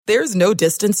There's no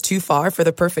distance too far for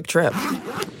the perfect trip.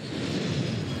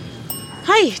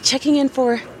 Hi, checking in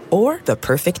for... Or the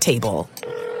perfect table.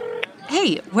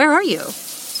 Hey, where are you?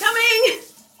 Coming!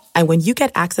 And when you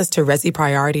get access to Resi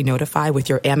Priority Notify with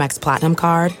your Amex Platinum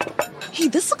card... Hey,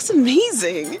 this looks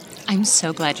amazing. I'm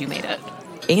so glad you made it.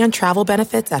 And travel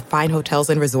benefits at fine hotels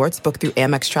and resorts booked through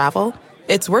Amex Travel,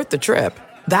 it's worth the trip.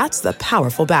 That's the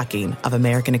powerful backing of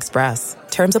American Express.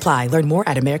 Terms apply. Learn more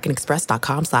at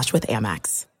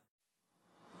americanexpress.com/withAmex.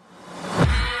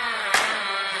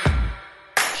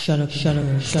 Shut up.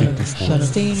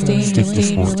 Stay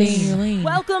in your lane.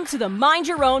 Welcome to the Mind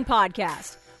Your Own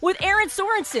podcast with Aaron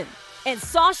Sorensen and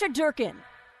Sasha Durkin,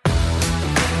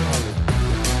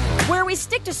 where we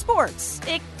stick to sports,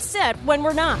 except when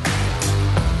we're not.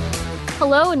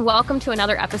 Hello and welcome to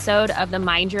another episode of the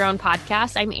Mind Your Own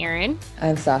podcast. I'm Erin.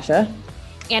 I'm Sasha.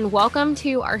 And welcome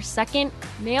to our second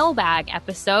mailbag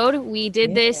episode. We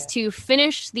did this to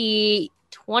finish the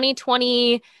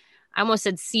 2020, I almost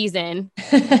said season,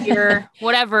 year,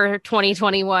 whatever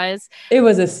 2020 was. It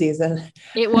was a season.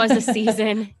 It was a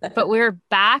season, but we're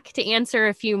back to answer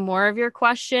a few more of your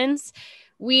questions.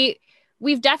 We've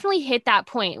definitely hit that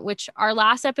point, which our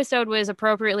last episode was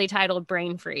appropriately titled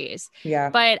Brain Freeze. Yeah.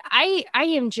 But I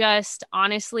am just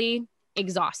honestly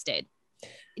exhausted.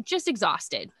 Just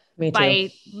exhausted. Me too.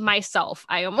 By myself,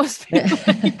 I almost feel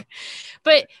like.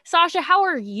 But Sasha, how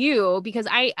are you? Because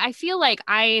I feel like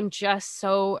I am just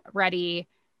so ready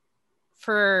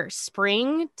for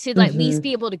spring to at least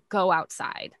be able to go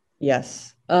outside.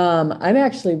 Yes. I'm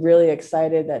actually really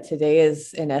excited that today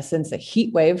is in essence a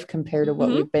heat wave compared to what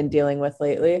we've been dealing with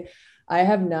lately. I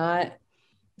have not,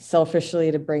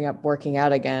 selfishly, to bring up working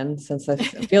out again, since I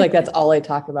feel like that's all I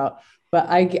talk about, but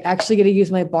I actually get to use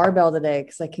my barbell today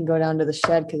because I can go down to the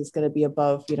shed because it's going to be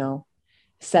above,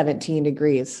 17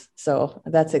 degrees. So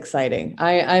that's exciting.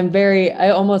 I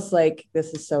almost like,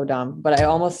 this is so dumb, but I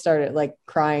almost started like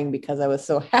crying because I was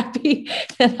so happy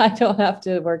that I don't have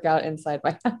to work out inside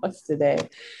my house today.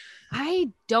 I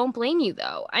don't blame you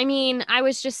though. I mean, I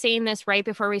was just saying this right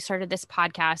before we started this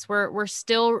podcast. We're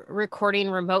still recording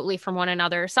remotely from one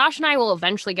another. Sasha and I will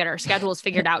eventually get our schedules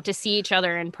figured out to see each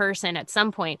other in person at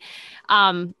some point.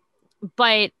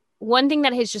 But one thing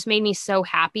that has just made me so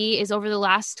happy is over the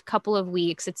last couple of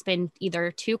weeks, it's been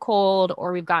either too cold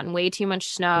or we've gotten way too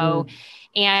much snow.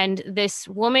 And this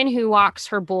woman who walks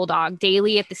her bulldog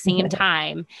daily at the same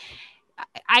time,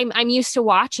 I'm used to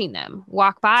watching them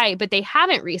walk by, but they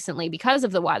haven't recently because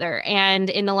of the weather. And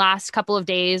in the last couple of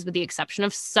days, with the exception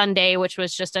of Sunday, which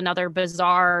was just another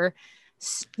bizarre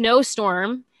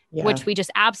snowstorm, which we just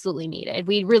absolutely needed.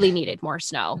 We really needed more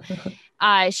snow.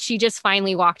 She just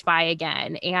finally walked by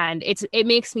again. And it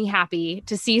makes me happy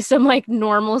to see some like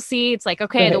normalcy. It's like,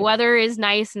 okay, the weather is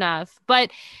nice enough.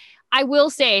 But I will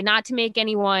say, not to make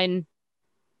anyone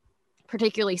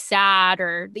particularly sad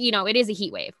or, it is a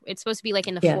heat wave. It's supposed to be like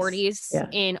in the 40s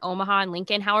in Omaha and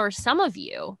Lincoln. However, some of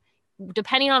you,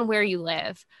 depending on where you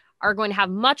live, are going to have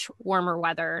much warmer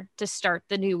weather to start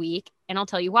the new week. And I'll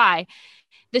tell you why.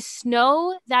 The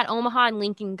snow that Omaha and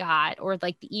Lincoln got, or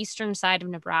like the eastern side of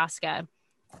Nebraska,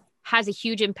 has a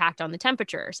huge impact on the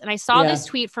temperatures. And I saw this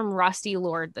tweet from Rusty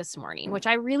Lord this morning, which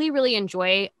I really, really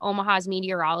enjoy. Omaha's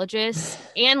meteorologist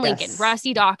and Lincoln.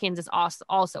 Rusty Dawkins is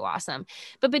also awesome.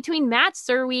 But between Matt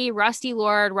Surwey, Rusty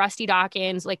Lord, Rusty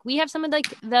Dawkins, like we have some of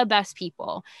like the best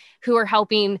people who are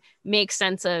helping make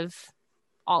sense of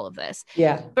all of this.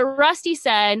 Yeah. But Rusty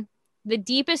said, the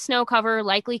deepest snow cover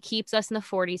likely keeps us in the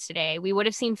 40s today. We would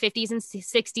have seen 50s and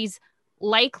 60s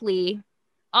likely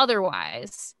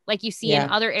otherwise, like you see in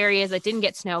other areas that didn't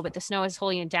get snow, but the snow is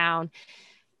holding it down.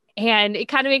 And it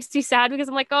kind of makes me sad because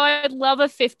I'm like, oh, I'd love a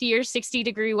 50 or 60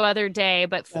 degree weather day,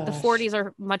 but the 40s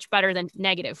are much better than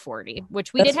negative 40,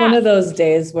 which we did have. That's one of those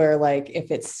days where like,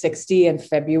 if it's 60 in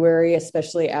February,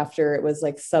 especially after it was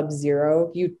like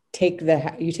sub-zero, you take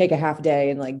a half day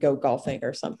and like go golfing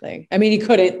or something. I mean, you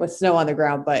couldn't with snow on the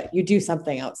ground, but you do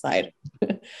something outside.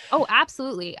 Oh,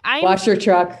 absolutely. Wash your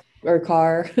truck or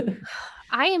car.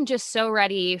 I am just so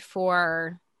ready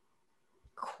for,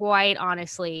 quite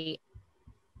honestly,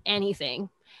 anything,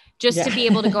 just to be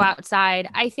able to go outside.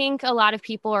 I think a lot of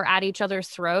people are at each other's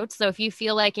throats. So if you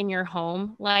feel like in your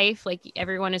home life, like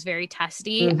everyone is very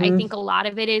testy, I think a lot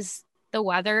of it is the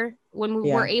weather. When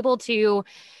we're able to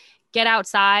get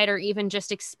outside or even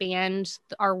just expand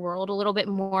our world a little bit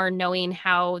more, knowing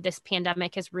how this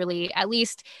pandemic has really, at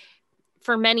least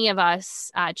for many of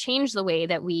us, changed the way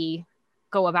that we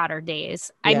go about our days.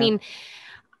 I mean,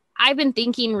 I've been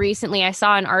thinking recently, I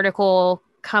saw an article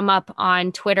come up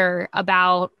on Twitter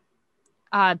about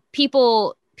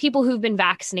people people who've been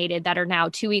vaccinated that are now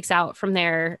 2 weeks out from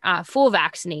their full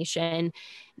vaccination,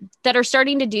 that are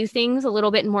starting to do things a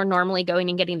little bit more normally, going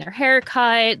and getting their hair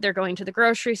cut. They're going to the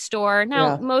grocery store.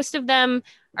 Now, most of them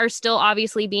are still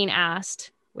obviously being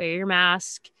asked, wear your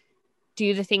mask,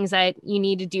 do the things that you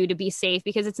need to do to be safe,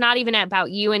 because it's not even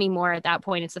about you anymore at that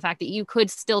point. It's the fact that you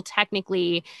could still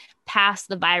technically pass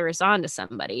the virus on to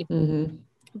somebody.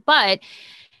 But,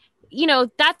 you know,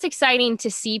 that's exciting to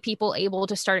see people able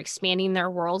to start expanding their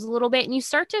worlds a little bit. And you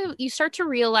start to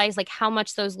realize like how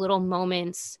much those little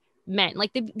moments meant,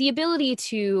 like the ability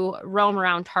to roam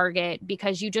around Target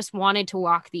because you just wanted to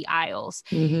walk the aisles,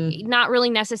 not really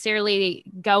necessarily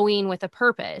going with a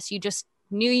purpose. You just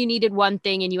knew you needed one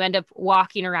thing and you end up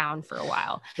walking around for a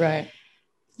while. Right.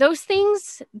 Those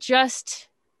things just,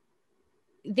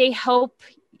 they help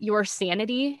your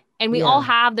sanity. And we all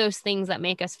have those things that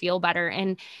make us feel better.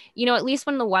 And, you know, at least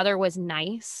when the weather was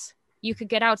nice, you could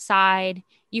get outside,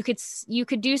 you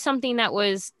could do something that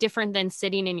was different than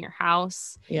sitting in your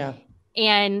house. Yeah.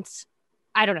 And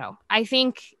I don't know, I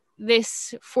think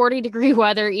this 40-degree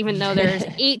weather, even though there's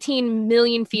 18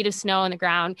 million feet of snow on the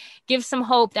ground, gives some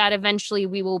hope that eventually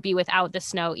we will be without the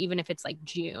snow, even if it's like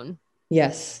June.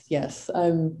 Yes.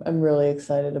 I'm really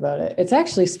excited about it. It's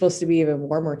actually supposed to be even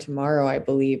warmer tomorrow, I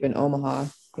believe, in Omaha.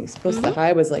 It's supposed the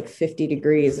high was like 50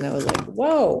 degrees. And I was like,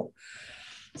 whoa.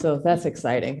 So that's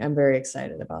exciting. I'm very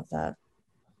excited about that.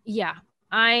 Yeah,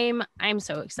 I'm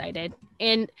so excited.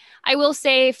 And I will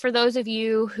say, for those of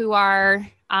you who are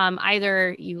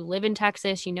either you live in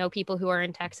Texas, you know people who are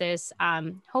in Texas,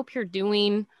 hope you're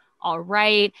doing all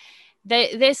right.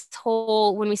 This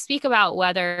whole, when we speak about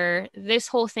weather, this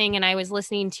whole thing, and I was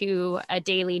listening to a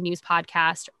daily news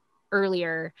podcast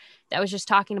earlier that was just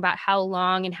talking about how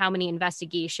long and how many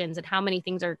investigations and how many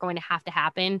things are going to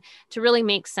happen to really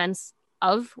make sense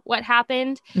of what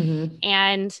happened.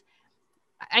 And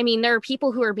I mean, there are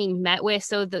people who are being met with.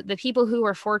 So the people who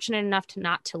were fortunate enough to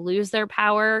not to lose their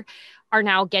power are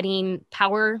now getting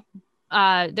power.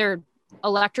 Their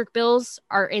electric bills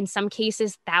are in some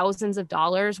cases thousands of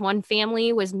dollars. One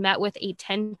family was met with a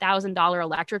 $10,000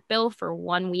 electric bill for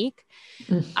 1 week.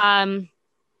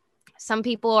 Some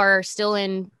people are still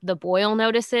in the boil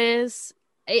notices.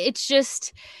 It's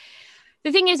just,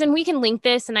 the thing is, and we can link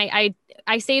this, and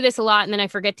I say this a lot, and then I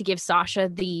forget to give Sasha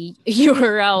the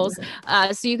URLs,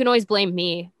 so you can always blame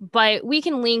me. But we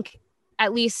can link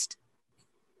at least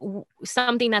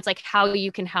something that's like how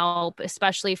you can help,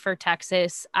 especially for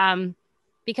Texas,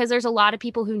 because there's a lot of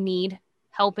people who need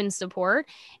help and support,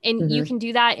 and you can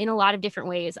do that in a lot of different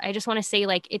ways. I just want to say,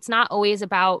 like, it's not always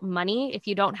about money. If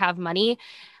you don't have money,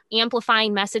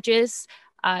 amplifying messages,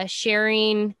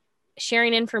 sharing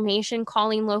information,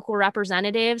 calling local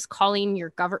representatives, calling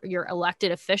your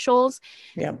elected officials.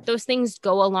 Yeah. Those things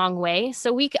go a long way.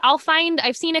 So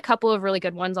I've seen a couple of really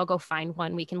good ones. I'll go find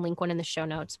one. We can link one in the show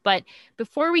notes. But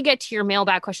before we get to your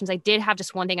mailbag questions, I did have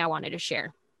just one thing I wanted to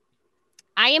share.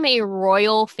 I am a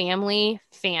royal family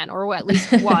fan, or at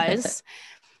least was.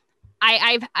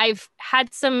 I've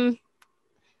had some,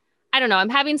 I don't know, I'm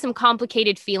having some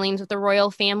complicated feelings with the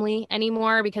royal family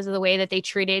anymore because of the way that they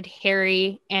treated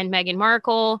Harry and Meghan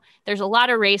Markle. There's a lot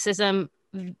of racism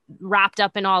wrapped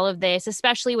up in all of this,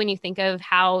 especially when you think of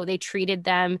how they treated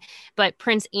them. But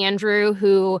Prince Andrew,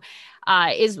 who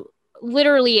is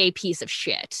literally a piece of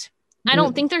shit. I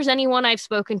don't think there's anyone I've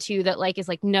spoken to that is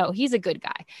like, no, he's a good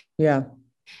guy. Yeah.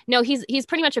 No, he's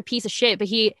pretty much a piece of shit, but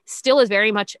he still is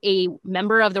very much a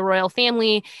member of the royal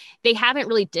family. They haven't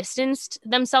really distanced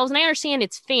themselves. And I understand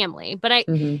it's family, but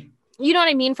you know what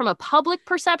I mean? From a public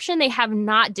perception, they have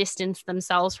not distanced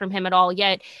themselves from him at all.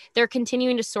 Yet they're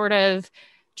continuing to sort of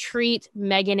treat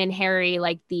Meghan and Harry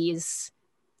like these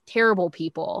terrible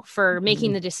people for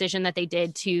making the decision that they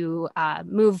did to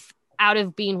move out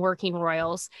of being working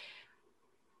royals.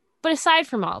 But aside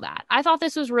from all that, I thought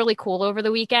this was really cool over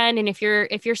the weekend. And if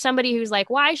you're somebody who's like,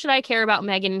 why should I care about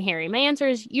Meghan and Harry? My answer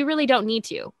is you really don't need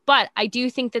to. But I do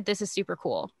think that this is super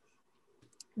cool.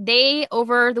 They,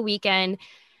 over the weekend,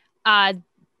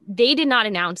 they did not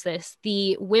announce this.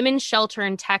 The women's shelter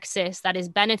in Texas that is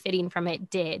benefiting from it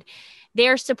did.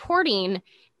 They're supporting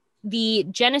the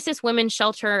Genesis Women's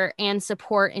Shelter and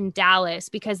Support in Dallas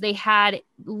because they had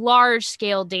large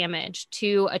scale damage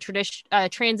to a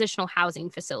transitional housing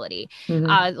facility.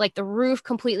 Like the roof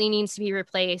completely needs to be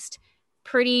replaced.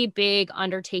 Pretty big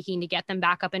undertaking to get them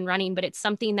back up and running, but it's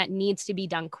something that needs to be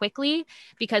done quickly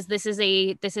because this is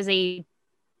an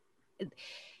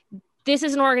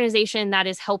organization that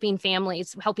is helping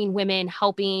families, helping women,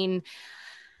 helping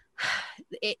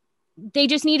it. They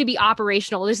just need to be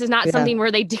operational. This is not something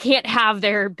where they can't have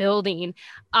their building.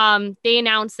 They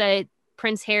announced that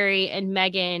Prince Harry and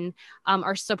Meghan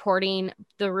are supporting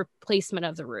the replacement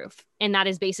of the roof. And that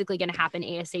is basically going to happen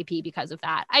ASAP because of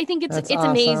that. I think it's awesome.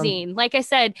 amazing. Like I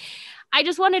said, I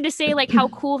just wanted to say like how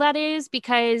cool that is,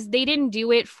 because they didn't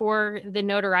do it for the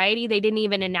notoriety. They didn't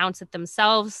even announce it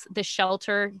themselves. The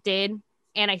shelter did.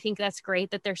 And I think that's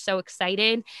great that they're so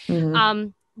excited. Mm-hmm.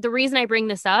 The reason I bring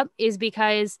this up is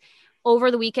because over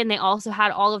the weekend, they also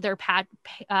had all of their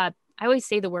I always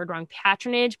say the word wrong,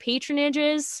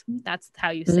 patronages. That's how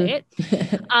you say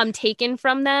it, taken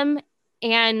from them.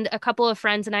 And a couple of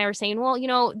friends and I were saying, well, you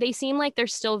know, they seem like they're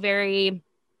still very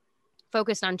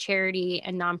focused on charity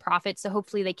and nonprofits. So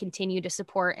hopefully they continue to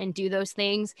support and do those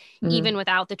things, even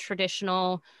without the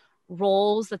traditional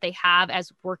roles that they have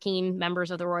as working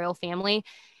members of the royal family.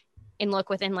 And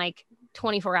look, within like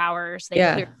 24 hours, they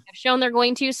have shown they're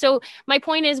going to. So my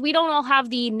point is, we don't all have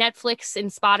the Netflix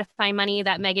and Spotify money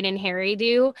that Meghan and Harry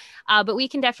do, but we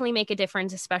can definitely make a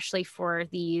difference, especially for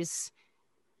these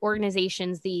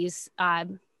organizations, these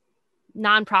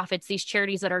nonprofits, these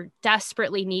charities that are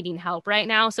desperately needing help right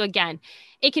now. So again,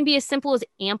 it can be as simple as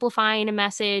amplifying a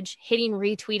message, hitting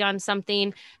retweet on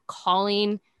something,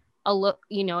 calling an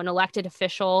elected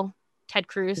official, Ted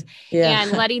Cruz,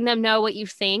 and letting them know what you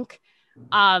think.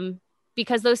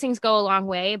 Because those things go a long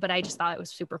way, but I just thought it was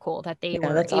super cool that they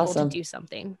were able to do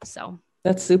something. So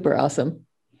that's super awesome.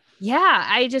 Yeah.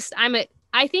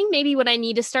 I think maybe what I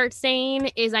need to start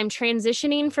saying is I'm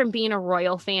transitioning from being a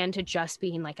royal fan to just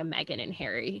being like a Meghan and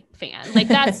Harry fan. Like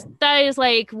that is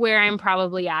like where I'm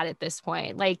probably at this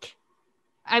point. Like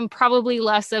I'm probably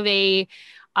less of a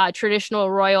traditional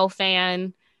royal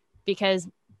fan, because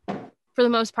for the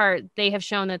most part, they have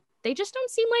shown that they just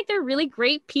don't seem like they're really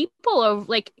great people.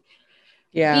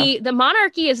 The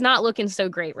monarchy is not looking so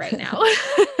great right now.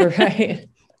 Right.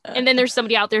 And then there's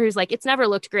somebody out there who's like, it's never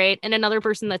looked great. And another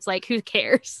person that's like, who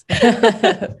cares?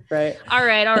 Right. All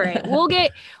right.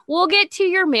 We'll get to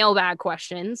your mailbag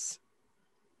questions.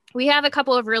 We have a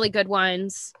couple of really good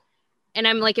ones. And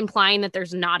I'm like implying that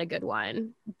there's not a good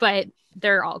one, but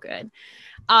they're all good.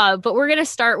 But we're going to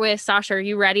start with Sasha. Are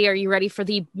you ready? Are you ready for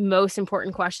the most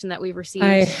important question that we've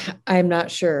received? I'm not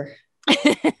sure.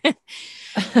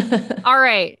 All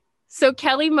right. So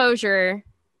Kelly Mosier,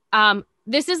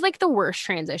 this is like the worst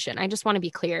transition. I just want to be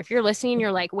clear. If you're listening,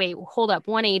 you're like, wait, hold up,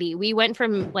 180. We went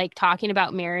from like talking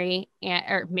about Meghan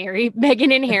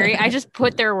and Harry. I just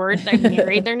put their words, I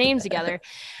married their names together.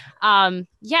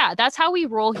 That's how we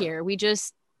roll here. We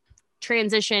just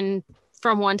transition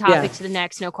from one topic to the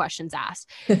next, no questions asked.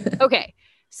 Okay.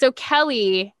 So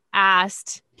Kelly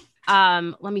asked,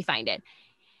 let me find it.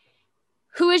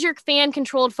 Who is your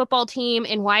fan-controlled football team,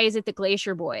 and why is it the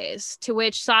Glacier Boys? To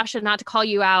which, Sasha, not to call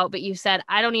you out, but you said,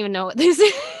 I don't even know what this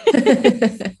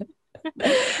is.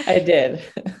 I did.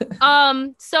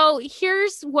 So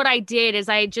here's what I did is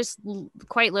I just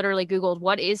quite literally Googled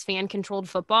what is fan-controlled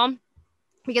football,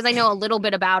 because I know a little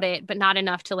bit about it, but not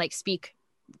enough to like speak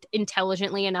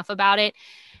intelligently enough about it.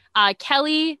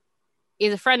 Kelly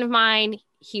is a friend of mine.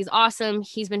 He's awesome.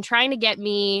 He's been trying to get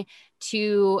me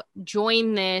to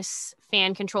join this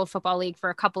fan-controlled football league for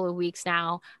a couple of weeks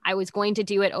now. I was going to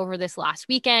do it over this last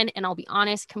weekend, and I'll be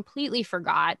honest, completely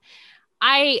forgot.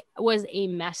 I was a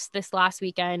mess this last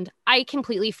weekend. I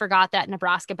completely forgot that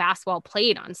Nebraska basketball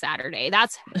played on Saturday. That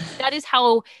is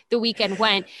how the weekend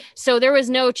went. So there was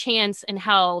no chance in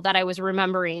hell that I was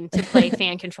remembering to play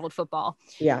fan-controlled football.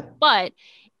 Yeah. But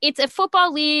it's a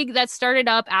football league that started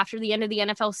up after the end of the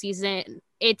NFL season.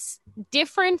 It's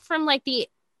different from like the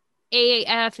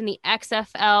AAF and the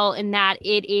XFL in that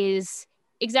it is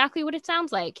exactly what it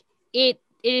sounds like. It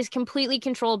is completely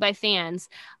controlled by fans.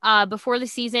 Before the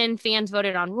season, fans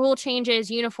voted on rule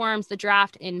changes, uniforms, the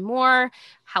draft, and more.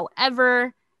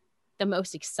 However, the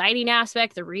most exciting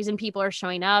aspect, the reason people are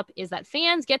showing up, is that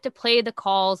fans get to play the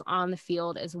calls on the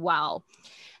field as well.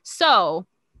 So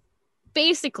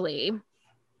basically,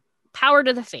 power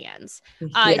to the fans.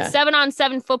 It's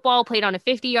 7-on-7 football played on a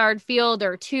 50-yard field.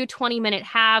 There are 2 20-minute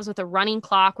halves with a running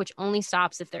clock, which only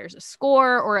stops if there's a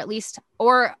score, or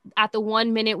at the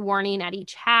 1 minute warning at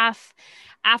each half.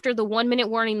 After the 1 minute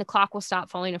warning, the clock will stop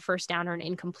following a first down or an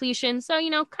incompletion. So,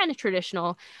 kind of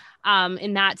traditional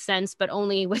in that sense, but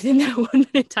only within that 1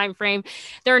 minute time frame.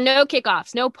 There are no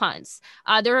kickoffs, no punts.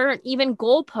 There aren't even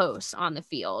goalposts on the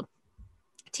field.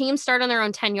 Teams start on their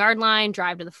own 10-yard line,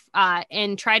 drive to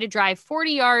and try to drive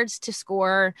 40 yards to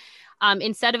score.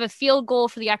 Instead of a field goal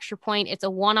for the extra point, it's a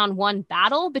one-on-one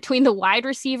battle between the wide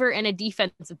receiver and a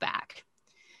defensive back.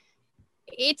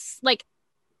 It's like,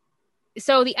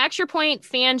 so the extra point,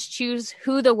 fans choose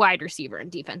who the wide receiver and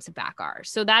defensive back are.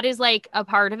 So that is like a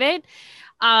part of it.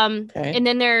 And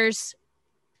then there's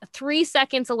 3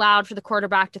 seconds allowed for the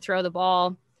quarterback to throw the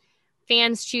ball.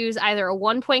 Fans choose either a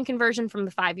 1-point conversion from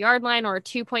the 5-yard line or a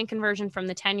 2-point conversion from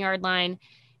the 10-yard line.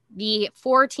 The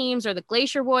 4 teams are the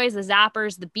Glacier Boys, the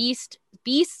Zappers, the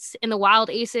Beasts, and the Wild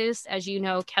Aces. As you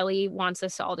know, Kelly wants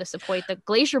us all to support the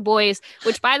Glacier Boys,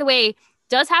 which, by the way,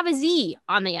 does have a Z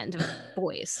on the end of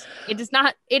boys. It does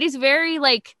not. It is very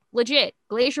like legit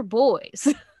Glacier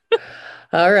Boys.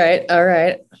 All right.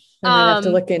 I'm gonna have to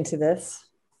look into this.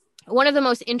 One of the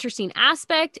most interesting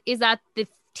aspect is that the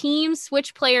teams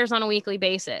switch players on a weekly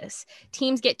basis.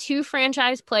 Teams get 2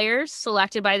 franchise players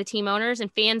selected by the team owners, and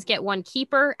fans get 1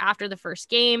 keeper after the first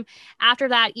game. After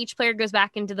that, each player goes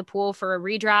back into the pool for a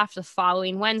redraft the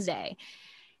following Wednesday.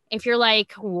 If you're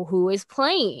like, well, who is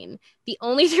playing? The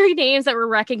only 3 names that were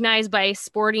recognized by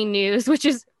Sporting News, which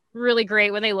is really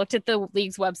great when they looked at the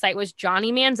league's website, was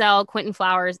Johnny Manziel, Quentin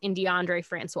Flowers, and DeAndre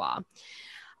Francois.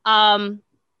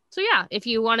 So yeah, if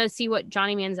you want to see what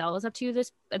Johnny Manziel is up to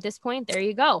at this point, there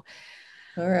you go.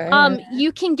 All right.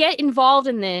 You can get involved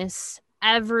in this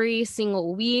every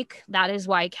single week. That is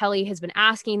why Kelly has been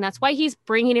asking. That's why he's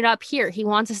bringing it up here. He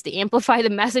wants us to amplify the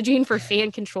messaging for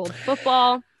fan-controlled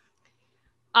football.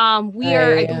 We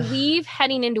are, I believe,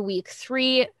 heading into week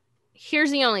 3.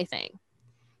 Here's the only thing.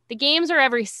 The games are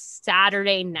every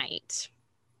Saturday night.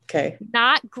 Okay.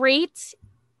 Not great.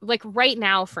 Like right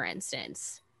now, for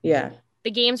instance. Yeah. The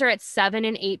games are at 7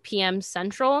 and 8 p.m.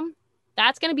 Central.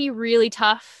 That's going to be really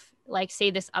tough, like,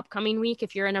 say, this upcoming week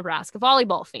if you're a Nebraska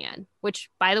volleyball fan, which,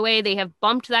 by the way, they have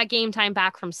bumped that game time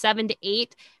back from 7 to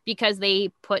 8 because they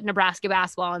put Nebraska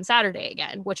basketball on Saturday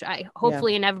again, which I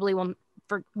hopefully inevitably will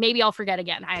maybe I'll forget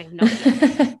again. I have no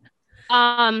idea.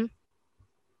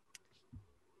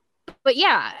 But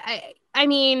yeah, I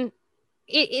mean,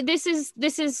 this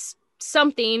is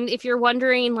something. If you're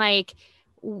wondering, like,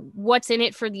 what's in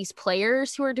it for these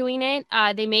players who are doing it,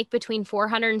 they make between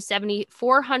 $400 to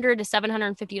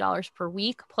 $750 per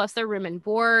week, plus their room and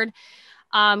board.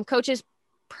 Coaches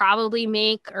probably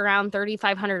make around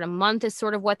 $3,500 a month is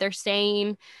sort of what they're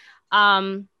saying.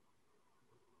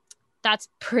 That's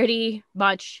pretty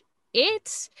much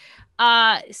it.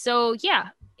 So yeah,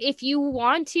 if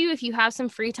you have some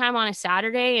free time on a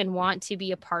Saturday and want to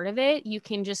be a part of it, you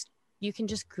can just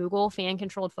Google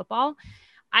fan-controlled football.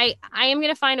 I am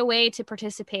going to find a way to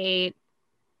participate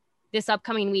this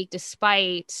upcoming week,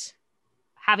 despite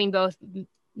having both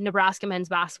Nebraska men's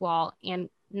basketball and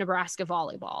Nebraska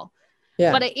volleyball.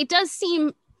 Yeah. But it does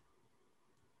seem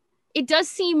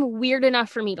weird enough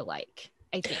for me to like,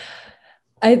 I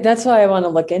think. That's why I want to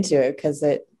look into it, because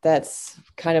that's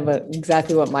kind of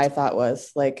exactly what my thought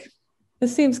was. Like,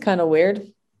 this seems kind of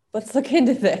weird. Let's look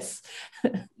into this.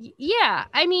 Yeah.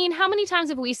 I mean, how many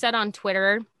times have we said on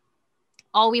Twitter,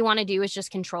 all we want to do is just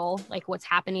control like what's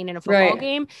happening in a football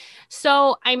game?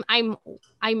 So I'm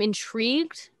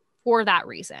intrigued for that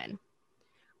reason.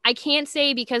 I can't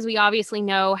say, because we obviously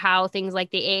know how things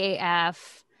like the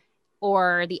AAF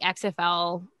or the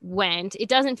XFL went. It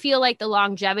doesn't feel like the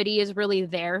longevity is really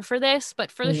there for this,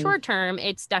 but for the short term,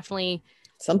 it's definitely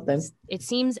something. It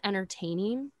seems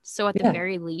entertaining. So at the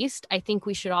very least, I think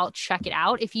we should all check it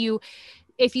out. If you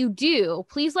do,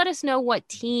 please let us know what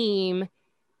team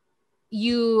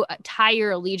you tie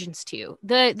your allegiance to.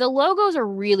 The logos are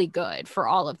really good for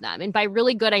all of them. And by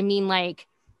really good, I mean like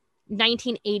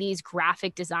 1980s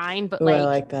graphic design, but I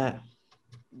like that.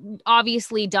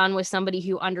 Obviously done with somebody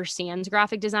who understands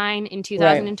graphic design in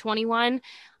 2021.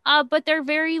 But they're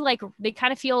very like, they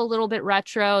kind of feel a little bit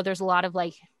retro. There's a lot of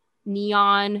like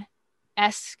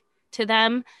neon-esque to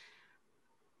them.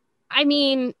 I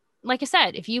mean, like I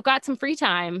said, if you got some free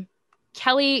time,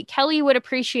 Kelly would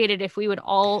appreciate it if we would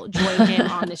all join in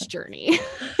on this journey.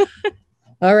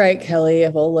 All right, Kelly,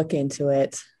 we'll look into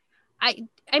it.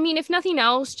 I mean, if nothing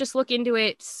else, just look into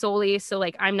it solely so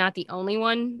like I'm not the only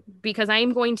one, because I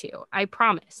am going to. I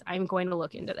promise I'm going to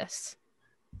look into this.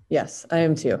 Yes, I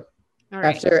am too. All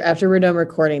right. After we're done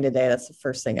recording today, that's the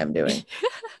first thing I'm doing.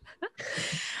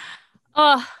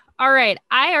 All right.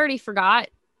 I already forgot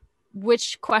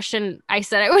which question I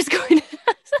said I was going to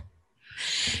ask.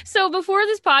 So before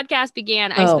this podcast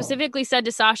began, I specifically said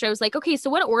to Sasha, I was like, okay, so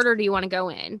what order do you want to go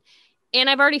in? And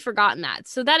I've already forgotten that.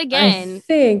 So that again, I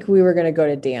think we were going to go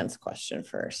to Dan's question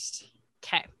first.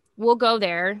 Okay, we'll go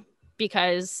there,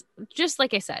 because just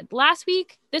like I said, last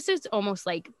week, this is almost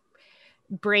like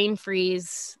brain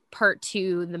freeze part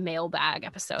 2, the mailbag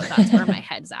episode. That's where my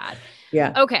head's at.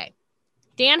 Yeah. Okay.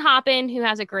 Dan Hoppin, who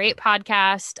has a great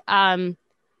podcast,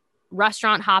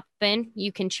 Restaurant Hoppin.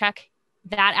 You can check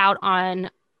that out on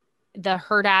the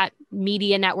Hurrdat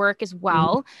Media Network as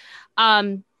well.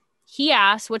 he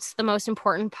asks, what's the most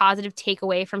important positive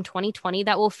takeaway from 2020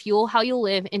 that will fuel how you'll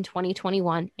live in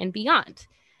 2021 and beyond?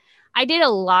 I did a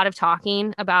lot of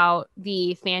talking about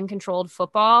the fan-controlled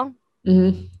football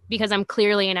because I'm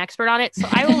clearly an expert on it. So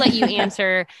I will let you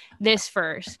answer this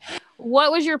first.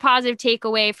 What was your positive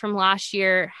takeaway from last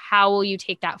year? How will you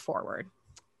take that forward?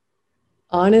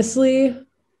 Honestly,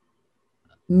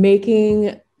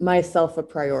 making myself a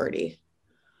priority.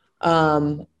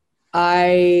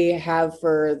 I have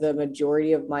for the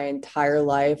majority of my entire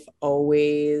life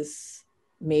always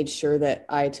made sure that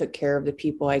I took care of the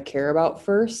people I care about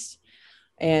first.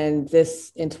 And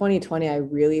this in 2020, I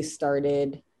really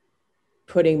started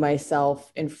putting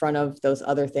myself in front of those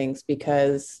other things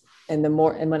because, and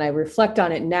when I reflect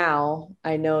on it now,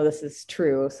 I know this is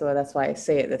true. So that's why I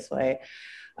say it this way.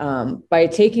 By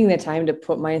taking the time to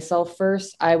put myself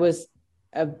first, I was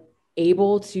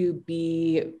able to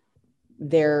be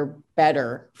there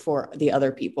better for the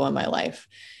other people in my life.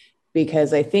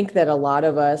 Because I think that a lot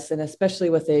of us, and especially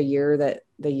with the year that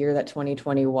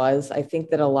 2020 was, I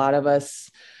think that a lot of us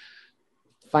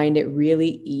find it really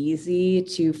easy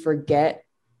to forget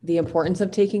the importance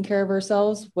of taking care of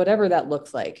ourselves, whatever that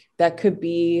looks like. That could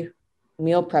be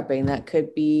meal prepping. That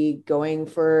could be going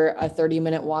for a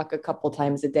 30-minute walk a couple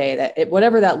times a day,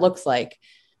 whatever that looks like.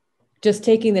 Just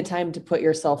taking the time to put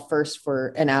yourself first for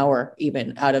an hour,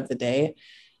 even out of the day,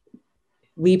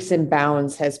 leaps and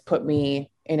bounds has put me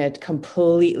in a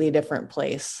completely different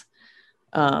place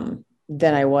than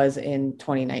I was in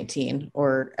 2019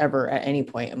 or ever at any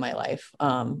point in my life.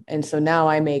 And so now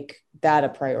I make that a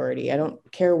priority. I don't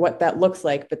care what that looks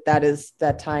like, but that is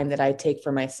that time that I take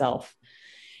for myself.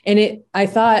 And I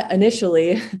thought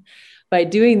initially by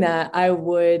doing that, I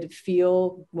would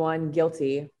feel, one,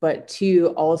 guilty, but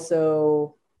two,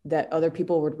 also that other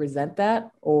people would resent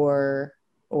that or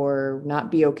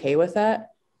not be okay with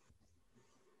that.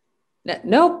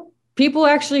 Nope. People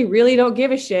actually really don't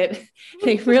give a shit.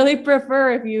 They really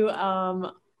prefer if you,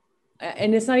 and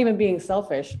it's not even being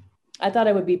selfish. I thought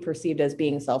I would be perceived as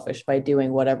being selfish by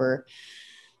doing whatever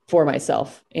for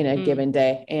myself in a given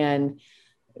day. And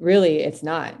really it's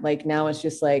not. Like now it's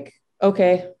just like,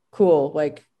 okay, cool.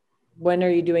 Like, when are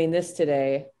you doing this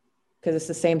today? Because it's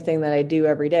the same thing that I do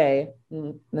every day.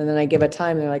 And then I give a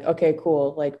time and they're like, okay,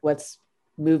 cool. Like, let's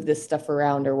move this stuff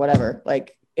around or whatever.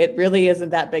 Like, it really isn't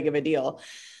that big of a deal.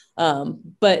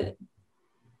 But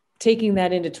taking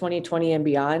that into 2020 and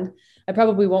beyond, I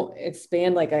probably won't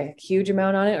expand like a huge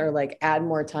amount on it or like add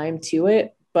more time to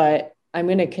it, but I'm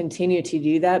going to continue to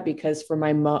do that because for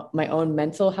my own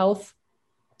mental health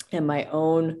and my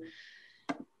own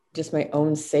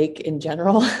sake in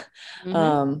general.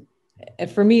 And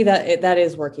for me, that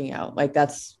is working out. Like,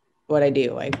 that's what I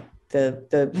do.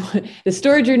 The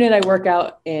storage unit I work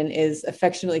out in is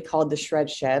affectionately called the shred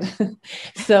shed.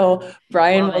 So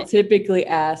Brian will typically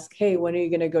ask, hey, when are you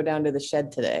going to go down to the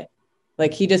shed today?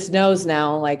 Like, he just knows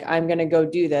now, like, I'm going to go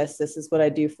do this. This is what I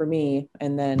do for me.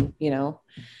 And then,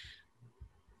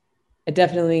 I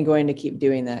definitely going to keep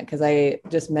doing that because I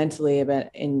just mentally have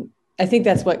been I think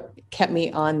that's what kept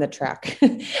me on the track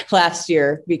last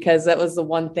year, because that was the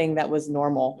one thing that was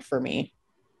normal for me.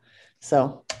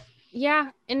 So,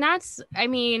 yeah.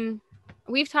 And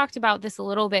we've talked about this a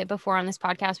little bit before on this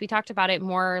podcast. We talked about it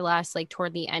more or less like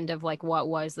toward the end of like what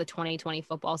was the 2020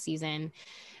 football season.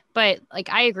 But like,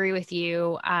 I agree with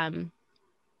you.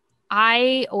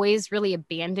 I always really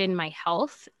abandoned my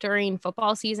health during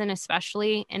football season,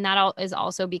 especially. And that is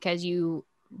also because you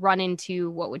run into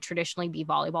what would traditionally be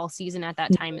volleyball season at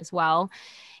that time as well.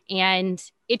 And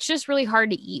it's just really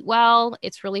hard to eat well.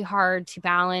 It's really hard to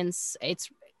balance. It's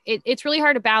really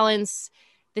hard to balance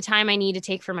the time I need to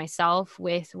take for myself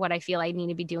with what I feel I need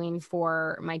to be doing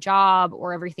for my job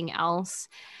or everything else.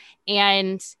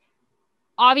 And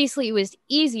obviously it was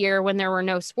easier when there were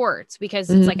no sports because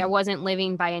it's like I wasn't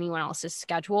living by anyone else's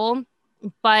schedule.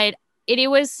 But it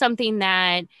was something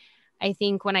that I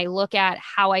think when I look at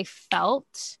how I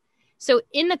felt, so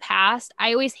in the past,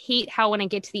 I always hate how when I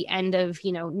get to the end of,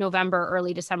 November,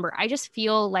 early December, I just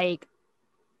feel like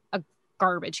a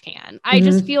garbage can. I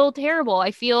just feel terrible.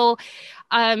 I feel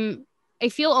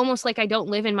almost like I don't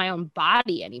live in my own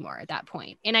body anymore at that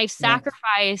point. And I've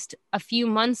sacrificed a few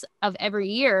months of every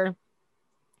year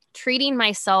treating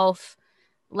myself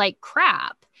like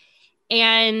crap.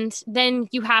 And then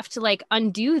you have to like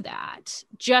undo that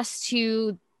just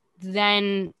to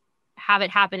then have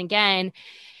it happen again.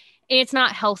 And it's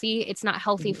not healthy. It's not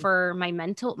healthy for my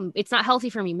mental. It's not healthy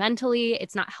for me mentally.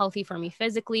 It's not healthy for me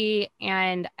physically.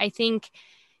 And I think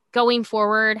going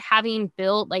forward, having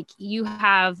built, like, you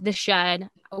have the shed,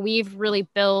 we've really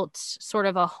built sort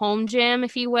of a home gym,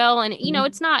 if you will. And, you know,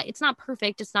 it's not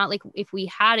perfect. It's not like if we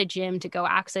had a gym to go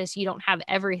access, you don't have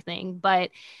everything,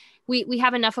 but we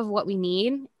have enough of what we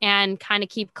need and kind of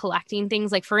keep collecting things.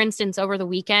 Like, for instance, over the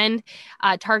weekend,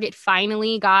 Target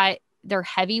finally got their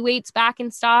heavyweights back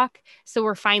in stock. So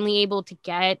we're finally able to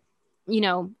get, you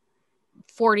know,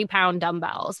 40-pound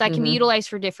dumbbells that can be utilized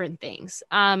for different things.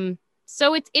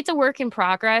 So it's a work in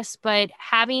progress, but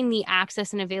having the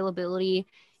access and availability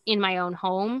in my own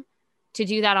home to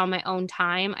do that on my own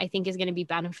time, I think is going to be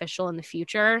beneficial in the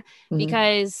future,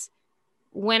 because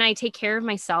when I take care of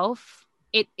myself,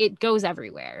 it goes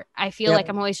everywhere. I feel like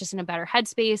I'm always just in a better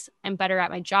headspace. I'm better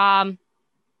at my job.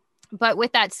 But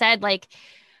with that said, like,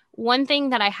 one thing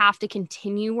that I have to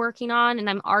continue working on, and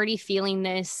I'm already feeling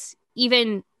this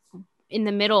even in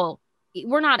the middle,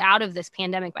 we're not out of this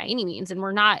pandemic by any means, and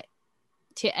we're not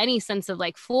to any sense of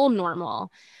like full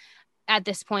normal at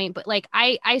this point, but like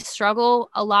I struggle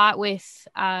a lot with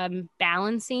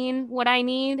balancing what I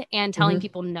need and telling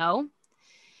people no.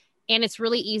 And it's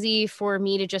really easy for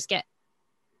me to just get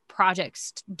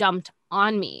projects dumped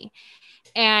on me.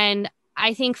 And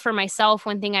I think for myself,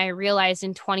 one thing I realized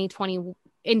in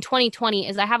 2020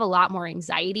 is I have a lot more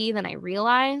anxiety than I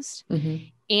realized.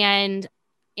 And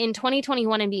in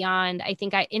 2021 and beyond, I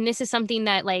think and this is something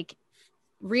that, like,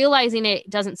 realizing it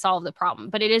doesn't solve the problem,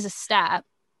 but it is a step.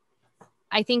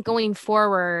 I think going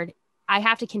forward, I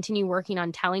have to continue working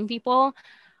on telling people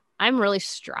I'm really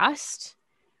stressed.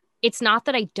 It's not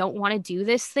that I don't want to do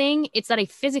this thing. It's that I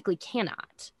physically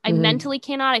cannot. I mentally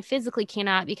cannot. I physically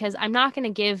cannot, because I'm not going to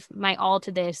give my all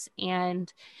to this.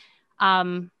 And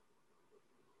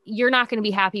you're not going to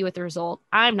be happy with the result.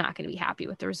 I'm not going to be happy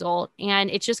with the result. And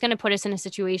it's just going to put us in a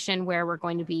situation where we're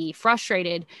going to be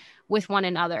frustrated with one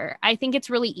another. I think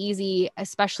it's really easy,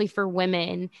 especially for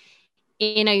women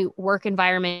in a work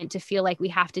environment, to feel like we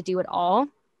have to do it all.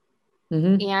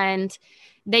 And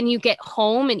then you get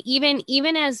home, and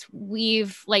even as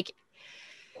we've, like,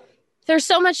 there's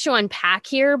so much to unpack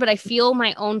here, but I feel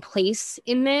my own place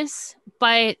in this.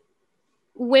 But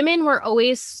women were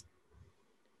always,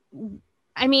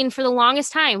 I mean, for the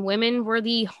longest time, women were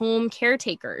the home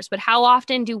caretakers. But how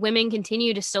often do women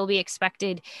continue to still be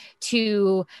expected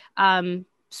to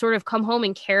sort of come home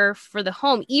and care for the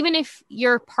home? Even if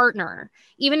your partner,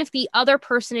 even if the other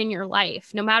person in your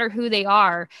life, no matter who they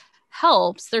are,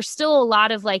 helps, there's still a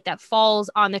lot of, like, that falls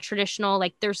on the traditional,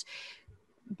 like, there's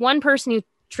one person who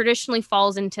traditionally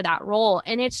falls into that role.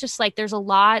 And it's just like, there's a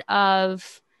lot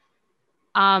of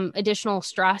additional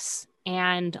stress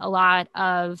and a lot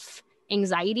of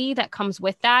anxiety that comes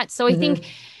with that. So I think,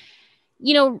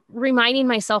 you know, reminding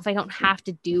myself I don't have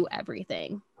to do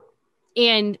everything,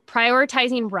 and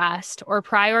prioritizing rest, or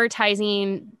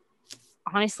prioritizing,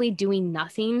 honestly, doing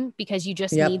nothing because you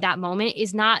just need that moment,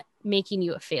 is not making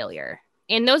you a failure.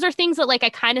 And those are things that, like, I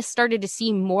kind of started to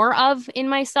see more of in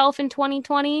myself in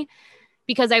 2020,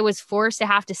 because I was forced to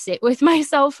have to sit with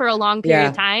myself for a long period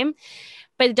of time.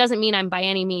 But it doesn't mean I'm by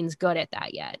any means good at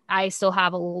that yet. I still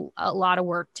have a lot of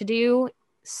work to do.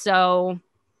 So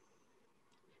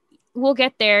we'll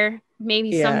get there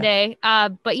maybe someday.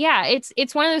 But yeah,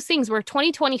 it's one of those things where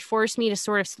 2020 forced me to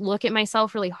sort of look at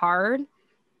myself really hard,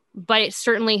 but it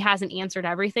certainly hasn't answered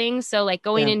everything. So, like,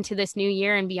 going into this new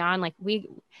year and beyond, like, we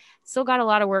still got a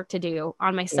lot of work to do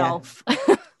on myself.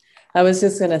 I was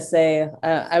just going to say,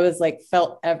 I was like,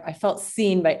 I felt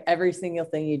seen by every single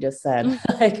thing you just said.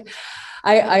 Like,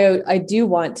 I do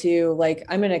want to, like,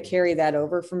 I'm going to carry that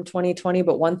over from 2020.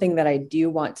 But one thing that I do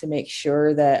want to make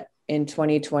sure that in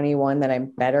 2021 that I'm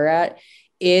better at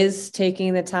is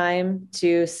taking the time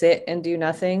to sit and do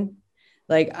nothing.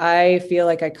 Like, I feel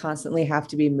like I constantly have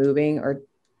to be moving or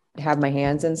have my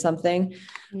hands in something.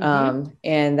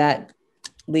 And that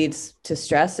leads to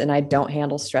stress, and I don't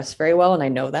handle stress very well. And I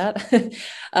know that,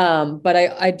 but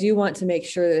I do want to make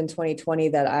sure that in 2020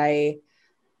 that I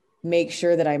make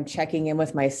sure that I'm checking in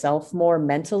with myself more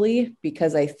mentally,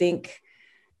 because I think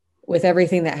with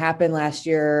everything that happened last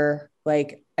year,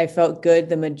 like, I felt good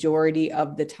the majority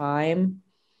of the time,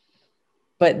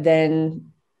 but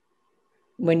then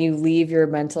when you leave your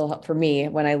mental health, for me,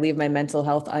 when I leave my mental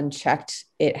health unchecked,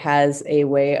 it has a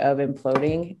way of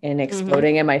imploding and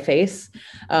exploding in my face.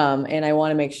 And I want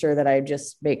to make sure that I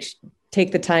just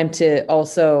take the time to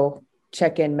also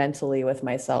check in mentally with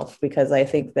myself, because I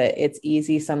think that it's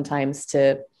easy sometimes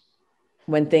to,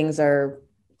 when things are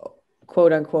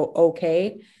quote unquote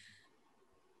okay,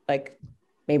 like,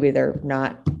 maybe they're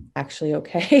not actually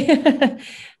okay.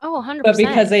 Oh, 100%. But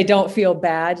because they don't feel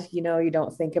bad, you know, you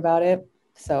don't think about it.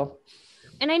 So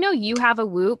And I know you have a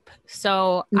Whoop.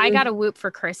 So I got a Whoop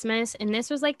for Christmas, and this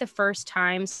was like the first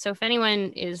time. So if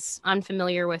anyone is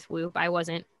unfamiliar with Whoop, I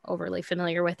wasn't overly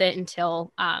familiar with it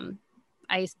until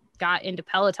I got into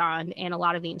Peloton, and a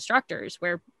lot of the instructors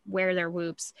wear their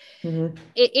Whoops.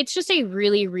 It's just a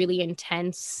really, really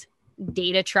intense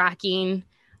data tracking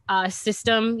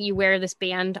system. You wear this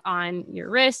band on your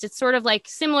wrist. It's sort of like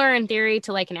similar in theory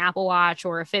to like an Apple Watch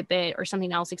or a Fitbit or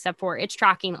something else, except for it's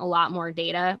tracking a lot more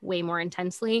data way more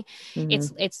intensely.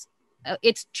 It's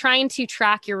trying to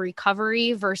track your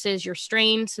recovery versus your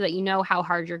strain so that you know how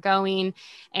hard you're going.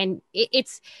 And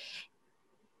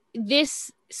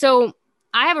so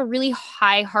I have a really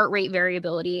high heart rate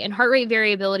variability, and heart rate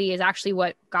variability is actually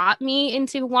what got me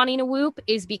into wanting a Whoop,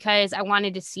 is because I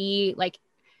wanted to see, like,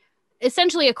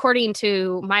 essentially, according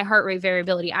to my heart rate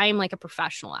variability, I am like a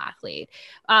professional athlete.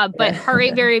 But heart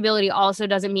rate variability also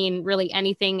doesn't mean really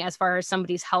anything as far as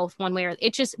somebody's health one way or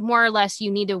it's just more or less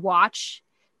you need to watch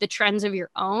the trends of your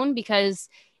own, because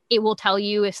it will tell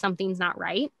you if something's not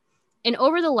right. And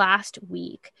over the last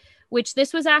week, which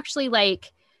this was actually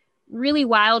like really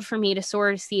wild for me to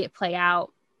sort of see it play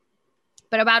out.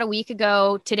 But about a week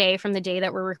ago today, from the day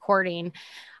that we're recording,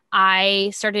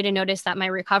 I started to notice that my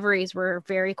recoveries were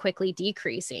very quickly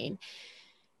decreasing.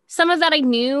 Some of that I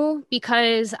knew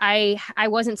because I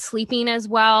wasn't sleeping as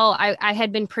well. I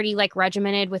had been pretty like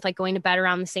regimented with like going to bed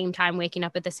around the same time, waking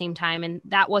up at the same time. And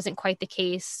that wasn't quite the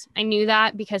case. I knew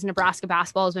that because Nebraska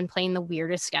basketball has been playing the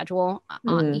weirdest schedule,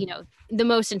 the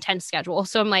most intense schedule.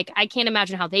 So I'm like, I can't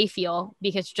imagine how they feel,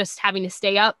 because just having to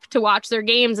stay up to watch their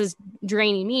games is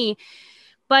draining me.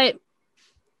 But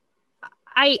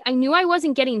I knew I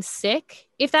wasn't getting sick,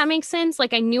 if that makes sense.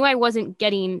 Like I knew I wasn't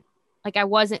getting, like I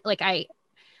wasn't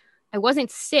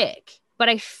sick, but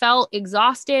I felt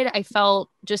exhausted. I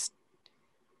felt just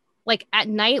like at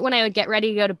night when I would get ready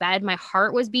to go to bed, my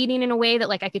heart was beating in a way that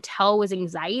like I could tell was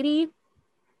anxiety.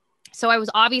 So I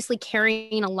was obviously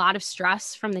carrying a lot of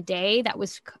stress from the day that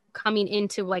was coming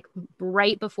into like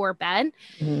right before bed.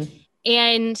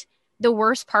 And the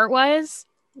worst part was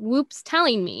Whoop's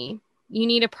telling me you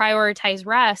need to prioritize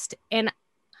rest. And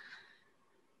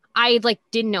I like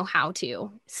didn't know how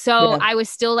to. So I was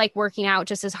still like working out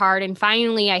just as hard. And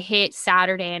finally I hit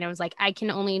Saturday and I was like, I can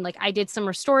only like, I did some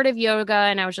restorative yoga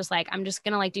and I was just like, I'm just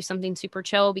going to like do something super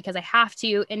chill because I have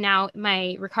to. And now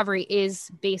my recovery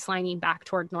is baselining back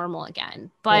toward normal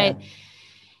again. But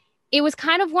it was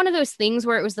kind of one of those things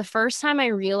where it was the first time I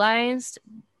realized,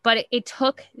 but it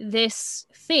took this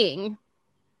thing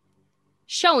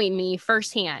showing me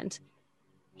firsthand,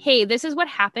 hey, this is what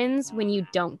happens when you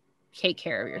don't take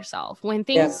care of yourself. When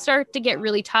things start to get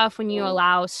really tough, when you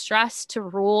allow stress to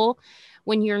rule,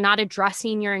 when you're not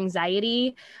addressing your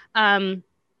anxiety. I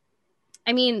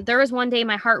mean, there was one day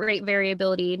my heart rate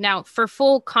variability. Now, for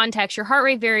full context, your heart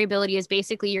rate variability is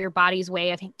basically your body's way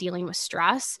of dealing with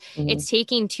stress. It's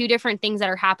taking two different things that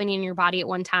are happening in your body at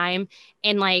one time.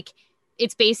 And like,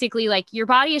 it's basically like your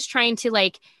body is trying to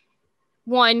like,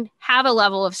 one, have a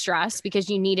level of stress because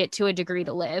you need it to a degree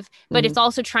to live, but it's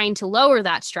also trying to lower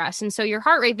that stress. And so your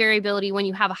heart rate variability, when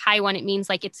you have a high one, it means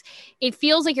like it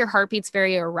feels like your heartbeat's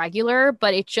very irregular,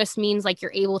 but it just means like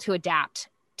you're able to adapt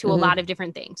to a lot of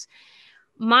different things.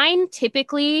 Mine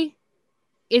typically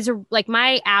is like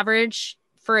my average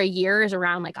for a year is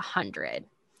around like 100.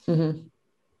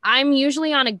 I'm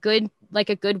usually on a good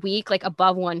week, like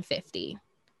above 150.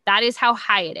 That is how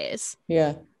high it is.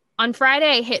 On Friday,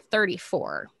 I hit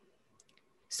 34.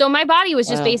 So my body was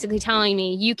just basically telling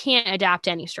me, you can't adapt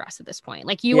to any stress at this point.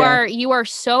 Like you are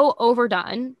so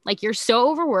overdone. Like you're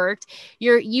so overworked.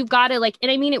 You've got to like,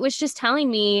 and I mean, it was just telling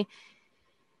me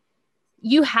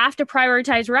you have to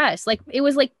prioritize rest. Like it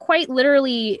was like quite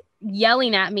literally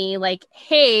yelling at me like,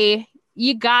 hey,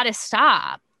 you got to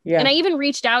stop. And I even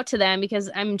reached out to them because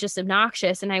I'm just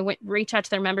obnoxious. And I reached out to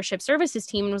their membership services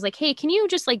team and was like, hey, can you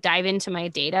just like dive into my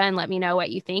data and let me know what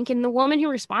you think? And the woman who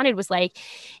responded was like,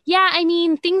 yeah, I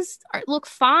mean, things look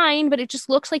fine, but it just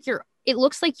looks like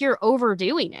you're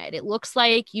overdoing it. It looks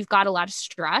like you've got a lot of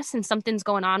stress and something's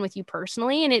going on with you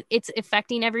personally, and it's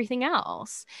affecting everything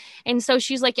else. And so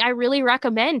she's like, I really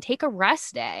recommend take a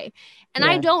rest day. And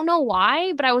I don't know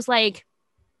why, but I was like,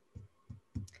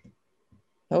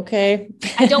 okay.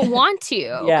 I don't want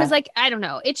to, because like, I don't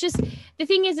know. It's just, the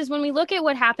thing is when we look at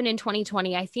what happened in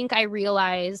 2020, I think I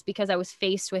realized, because I was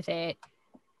faced with it,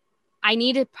 I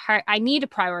need to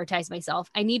prioritize myself.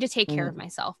 I need to take care of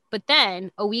myself. But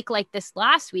then a week like this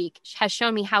last week has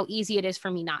shown me how easy it is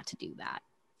for me not to do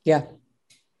that.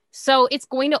 So it's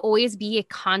going to always be a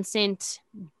constant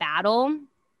battle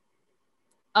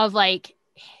of like,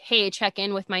 hey, check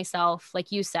in with myself.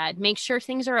 Like you said, make sure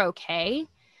things are okay.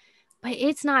 but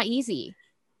it's not easy.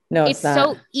 No, It's it's not.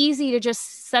 so easy to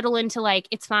just settle into like,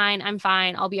 it's fine, I'm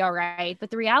fine, I'll be all right. But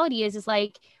the reality is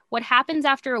like what happens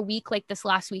after a week like this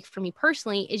last week for me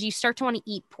personally is you start to want to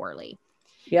eat poorly.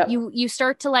 Yep. You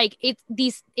start to like it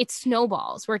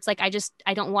snowballs where it's like I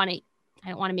don't want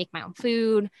to make my own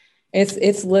food.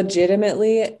 It's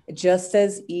legitimately just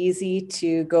as easy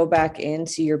to go back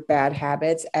into your bad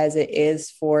habits as it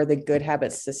is for the good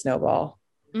habits to snowball.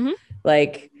 Mm-hmm.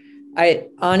 Like I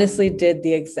honestly did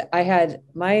I had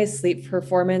my sleep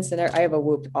performance, and I have a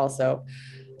Whoop also.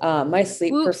 My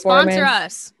sleep Whoop, performance, sponsor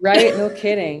us. Right? No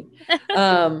kidding.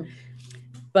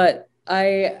 But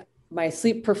my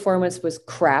sleep performance was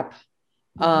crap.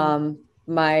 I'm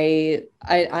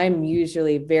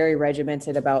usually very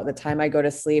regimented about the time I go to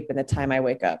sleep and the time I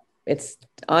wake up. It's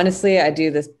honestly, I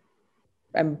do this.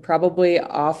 I'm probably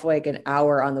off like an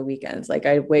hour on the weekends. Like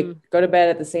I go to bed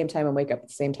at the same time and wake up at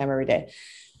the same time every day.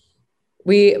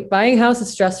 Buying a house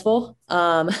is stressful.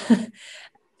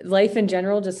 Life in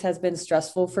general just has been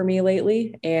stressful for me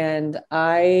lately. And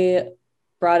I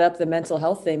brought up the mental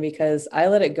health thing because I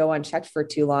let it go unchecked for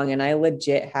too long. And I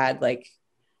legit had like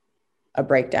a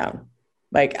breakdown.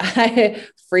 Like I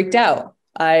freaked out.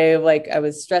 I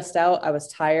was stressed out. I was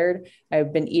tired.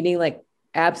 I've been eating like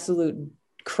absolute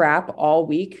crap all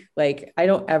week. Like I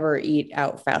don't ever eat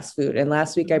out fast food. And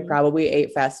last week I probably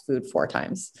ate fast food 4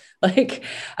 times. Like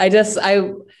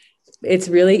it's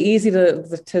really easy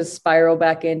to spiral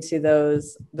back into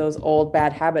those old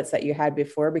bad habits that you had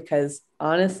before, because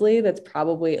honestly, that's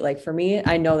probably like, for me,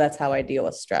 I know that's how I deal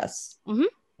with stress. Mm-hmm.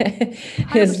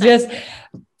 It's just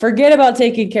forget about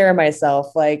taking care of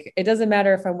myself. Like it doesn't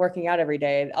matter if I'm working out every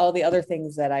day. All the other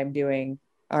things that I'm doing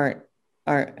aren't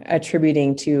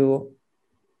attributing to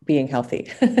being healthy.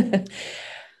 No,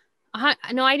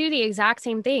 I do the exact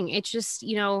same thing. It's just,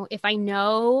 if I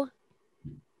know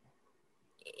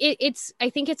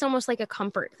I think it's almost like a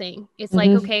comfort thing. It's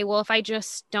like, okay, well, what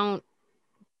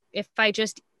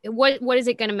is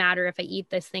it going to matter if I eat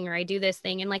this thing or I do this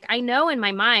thing? And like, I know in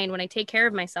my mind, when I take care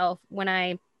of myself, when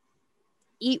I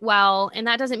eat well, and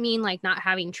that doesn't mean like not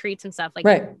having treats and stuff, like,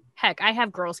 right. Heck, I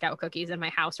have Girl Scout cookies in my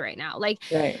house right now. Like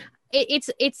right. It's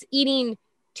eating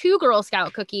 2 Girl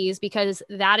Scout cookies because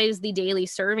that is the daily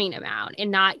serving amount,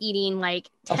 and not eating like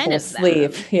 10 of them.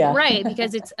 Sleeve. Yeah. Right.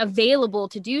 Because it's available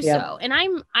to do so. And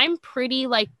I'm pretty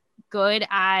like good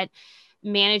at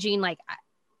managing. Like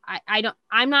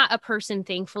I'm not a person,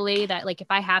 thankfully, that like, if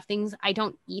I have things, I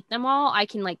don't eat them all. I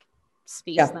can like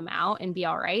space them out and be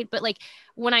all right. But like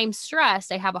when I'm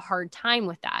stressed, I have a hard time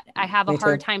with that. I have a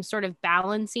hard time sort of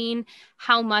balancing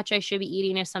how much I should be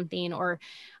eating of something, or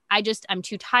I'm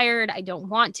too tired. I don't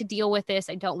want to deal with this.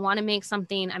 I don't want to make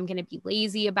something. I'm going to be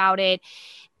lazy about it.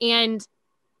 And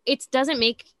it doesn't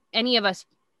make any of us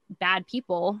bad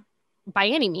people by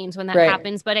any means when that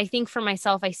happens. But I think for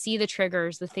myself, I see the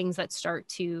triggers, the things that start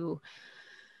to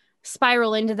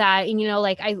spiral into that. And,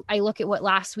 like I look at what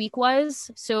last week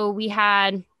was. So we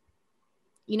had,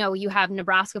 you have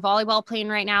Nebraska volleyball playing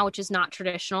right now, which is not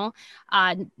traditional.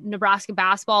 Nebraska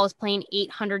basketball is playing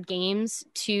 800 games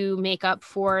to make up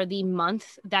for the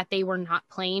month that they were not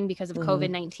playing because of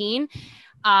COVID-19.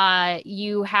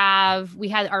 We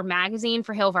had our magazine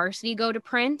for Hail Varsity go to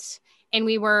print, and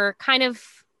we were kind of,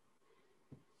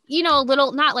 a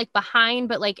little, not like behind,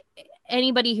 but like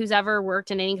anybody who's ever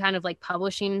worked in any kind of like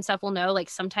publishing and stuff will know, like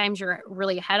sometimes you're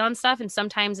really ahead on stuff, and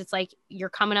sometimes it's like you're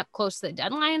coming up close to the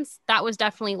deadlines. That was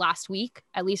definitely last week,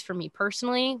 at least for me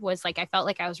personally, was like I felt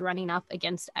like I was running up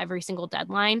against every single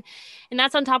deadline. And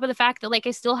that's on top of the fact that like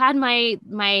I still had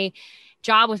my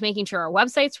job was making sure our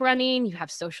website's running. You have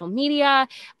social media,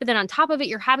 but then on top of it,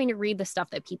 you're having to read the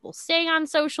stuff that people say on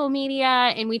social media.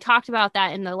 And we talked about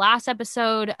that in the last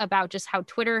episode about just how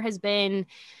Twitter has been,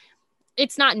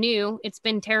 it's not new. It's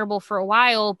been terrible for a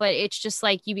while, but it's just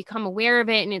like you become aware of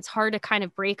it, and it's hard to kind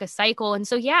of break a cycle. And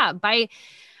so, yeah, by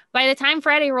the time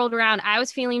Friday rolled around, I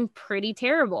was feeling pretty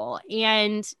terrible.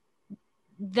 And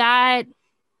that,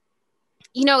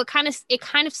 it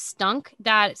kind of stunk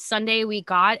that Sunday we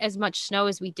got as much snow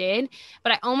as we did,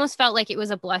 but I almost felt like it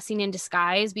was a blessing in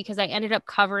disguise because I ended up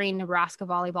covering Nebraska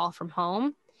volleyball from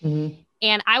home.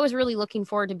 And I was really looking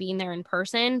forward to being there in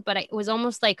person, but it was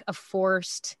almost like a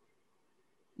forced,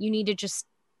 you need to just,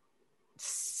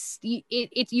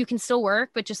 you can still work,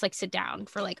 but just like sit down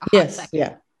for like a hot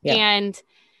second. Yeah. And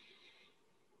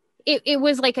it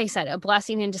was, like I said, a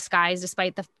blessing in disguise,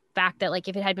 despite the fact that like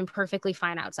if it had been perfectly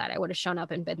fine outside, I would have shown up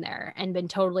and been there and been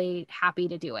totally happy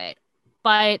to do it.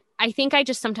 But I think I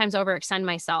just sometimes overextend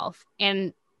myself.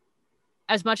 And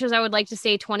as much as I would like to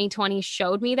say 2020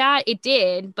 showed me that, it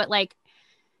did. But like,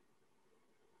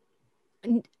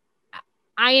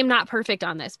 I am not perfect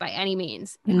on this by any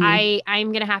means.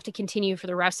 I'm going to have to continue for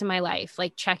the rest of my life,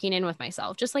 like checking in with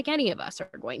myself, just like any of us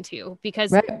are going to,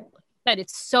 because that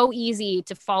it's so easy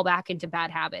to fall back into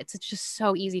bad habits. It's just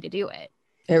so easy to do it.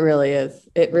 It really is.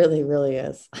 It really, really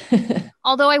is.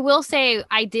 Although I will say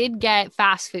I did get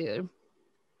fast food.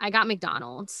 I got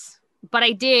McDonald's, but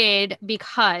I did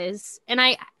because, and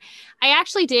I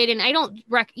actually did. And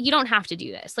you don't have to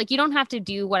do this. Like, you don't have to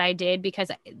do what I did because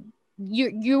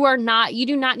you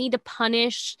do not need to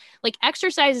punish, like,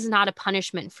 exercise is not a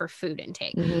punishment for food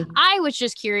intake. I was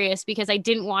just curious because I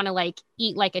didn't want to like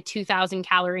eat like a 2,000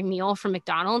 calorie meal from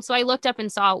McDonald's. So I looked up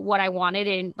and saw what I wanted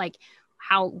and like,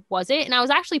 how was it? And I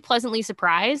was actually pleasantly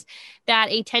surprised that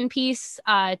a 10-piece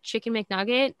chicken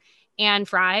McNugget and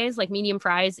fries, like medium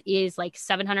fries, is like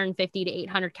 750 to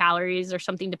 800 calories or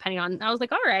something, depending on, I was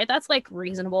like, all right, that's like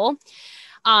reasonable.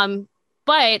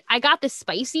 But I got the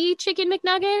spicy chicken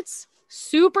McNuggets.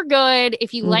 Super good.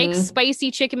 If you like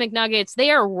spicy chicken McNuggets,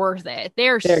 they are worth it.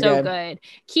 They're so good.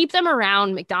 Keep them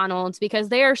around McDonald's because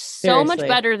they are so much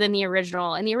better than the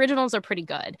original. And the originals are pretty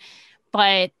good.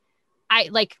 But I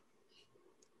like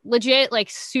legit, like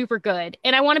super good.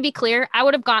 And I want to be clear, I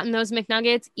would have gotten those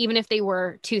McNuggets even if they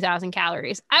were 2,000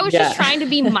 calories. I was just trying to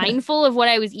be mindful of what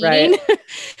I was eating.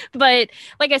 But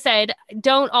like I said,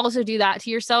 don't also do that to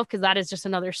yourself, because that is just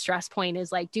another stress point,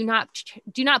 is like, do not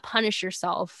punish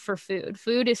yourself for food.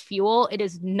 Food is fuel. It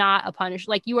is not a punish.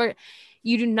 Like, you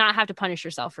do not have to punish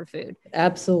yourself for food.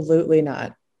 Absolutely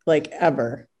not. Like,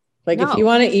 ever. Like, if you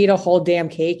want to eat a whole damn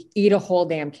cake, eat a whole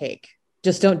damn cake.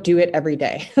 Just don't do it every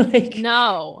day. Like,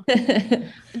 no.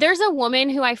 There's a woman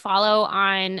who I follow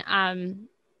on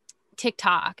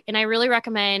TikTok, and I really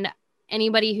recommend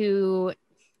anybody who,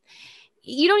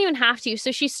 you don't even have to.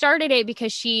 So she started it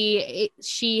because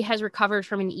she has recovered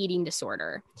from an eating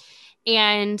disorder.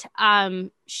 And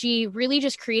she really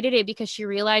just created it because she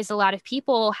realized a lot of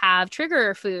people have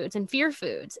trigger foods and fear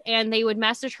foods, and they would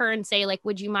message her and say, like,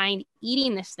 would you mind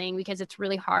eating this thing? Because it's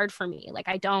really hard for me. Like,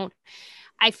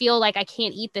 I feel like I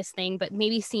can't eat this thing, but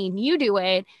maybe seeing you do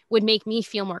it would make me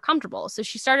feel more comfortable. So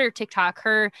she started her TikTok.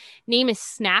 Her name is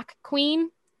Snack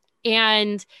Queen,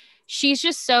 and she's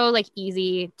just so like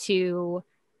easy to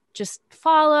just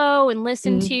follow and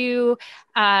listen to.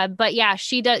 But yeah,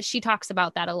 she talks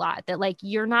about that a lot, that like,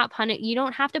 you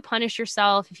don't have to punish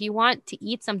yourself. If you want to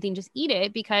eat something, just eat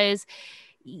it, because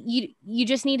you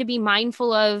just need to be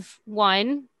mindful of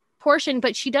one portion.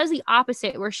 But she does the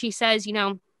opposite, where she says,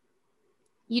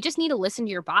 you just need to listen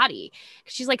to your body.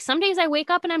 She's like, some days I wake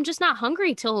up and I'm just not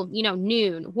hungry till,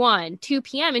 noon, 1, 2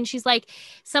 p.m. And she's like,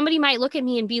 somebody might look at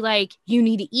me and be like, you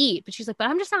need to eat. But she's like, but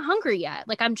I'm just not hungry yet.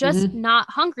 Like, I'm just not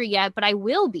hungry yet, but I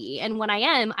will be. And when I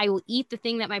am, I will eat the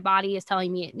thing that my body is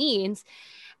telling me it needs.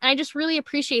 And I just really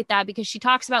appreciate that, because she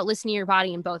talks about listening to your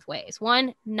body in both ways.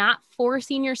 1, not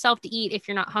forcing yourself to eat if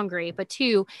you're not hungry, but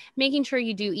 2, making sure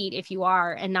you do eat if you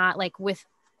are, and not like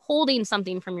withholding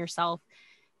something from yourself,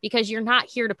 because you're not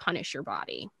here to punish your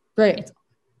body. Right.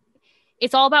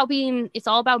 It's all about being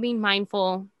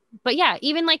mindful. But yeah,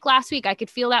 even like last week, I could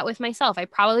feel that with myself. I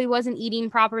probably wasn't eating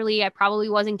properly. I probably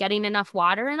wasn't getting enough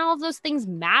water, and all of those things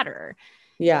matter.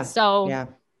 Yeah. So yeah.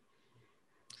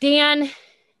 Dan,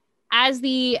 as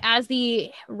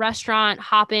the restaurant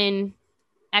hopping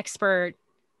expert,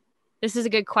 this is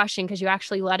a good question, because you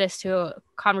actually led us to a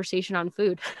conversation on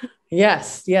food.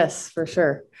 Yes, for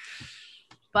sure.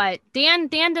 But Dan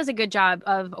does a good job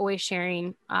of always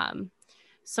sharing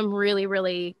some really,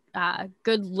 really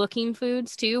good looking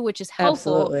foods too, which is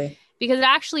helpful. Absolutely. Because it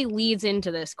actually leads into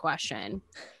this question.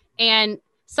 And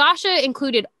Sasha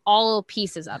included all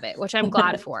pieces of it, which I'm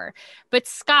glad for. But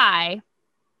Sky,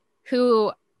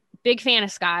 big fan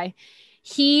of Sky,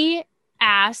 he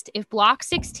asked, if Block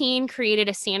 16 created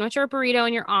a sandwich or burrito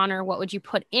in your honor, what would you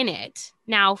put in it?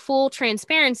 Now, full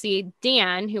transparency,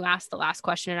 Dan, who asked the last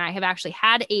question, and I have actually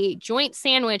had a joint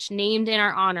sandwich named in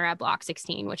our honor at Block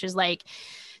 16, which is like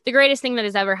the greatest thing that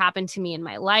has ever happened to me in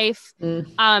my life.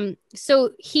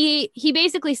 So he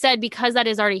basically said, because that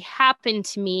has already happened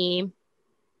to me,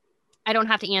 I don't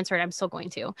have to answer it. I'm still going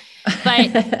to.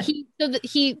 But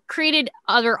he created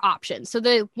other options. So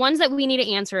the ones that we need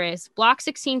to answer is, Block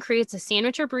 16 creates a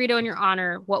sandwich or burrito in your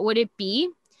honor. What would it be?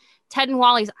 Ted and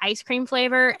Wally's ice cream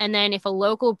flavor. And then if a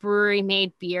local brewery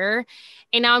made beer.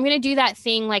 And now I'm going to do that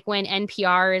thing like when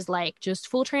NPR is like, just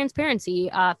full transparency.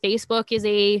 Facebook is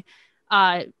a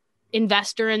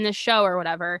investor in this show or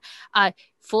whatever.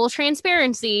 Full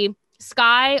transparency.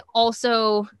 Sky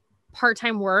also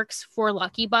part-time works for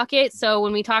Lucky Bucket. So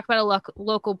when we talk about a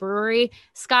local brewery,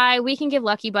 Sky, we can give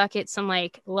Lucky Bucket some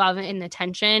like love and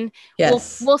attention.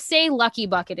 Yes. We'll say Lucky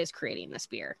Bucket is creating this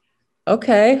beer.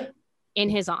 Okay. in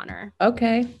his honor.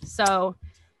 Okay. So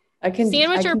Sandwich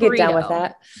I can or get down with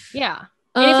that. Yeah.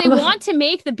 And if they want to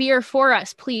make the beer for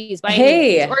us, please, by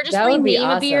any means, or just rename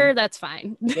a beer, that's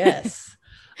fine. Yes.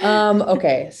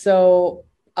 Okay. So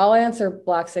I'll answer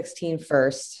Block 16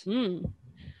 first.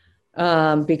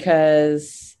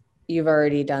 Because you've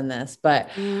already done this, but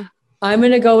I'm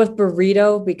going to go with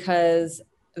burrito because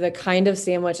the kind of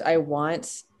sandwich I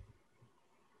want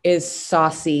is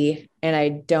saucy and I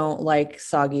don't like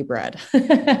soggy bread.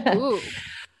 Ooh.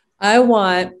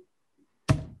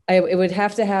 It would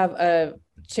have to have a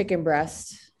chicken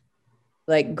breast,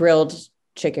 like grilled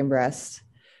chicken breast,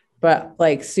 but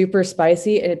like super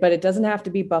spicy, but it doesn't have to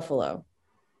be buffalo.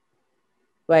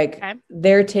 Like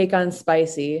their take on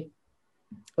spicy,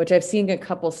 which I've seen a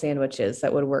couple sandwiches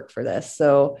that would work for this.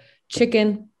 So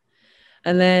chicken,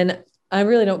 and then I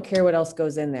really don't care what else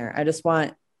goes in there. I just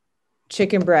want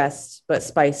chicken breast, but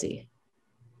spicy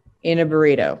in a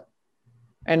burrito.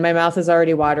 And my mouth is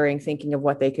already watering thinking of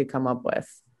what they could come up with.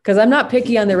 Because I'm not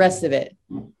picky on the rest of it.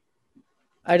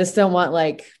 I just don't want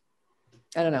I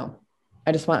don't know.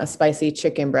 I just want a spicy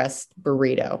chicken breast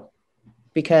burrito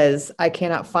because I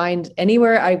cannot find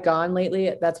anywhere I've gone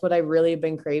lately. That's what I've really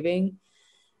been craving.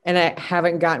 And I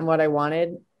haven't gotten what I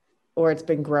wanted, or it's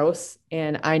been gross.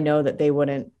 And I know that they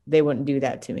wouldn't do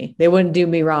that to me. They wouldn't do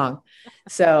me wrong.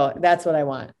 So that's what I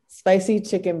want. Spicy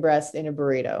chicken breast in a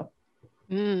burrito.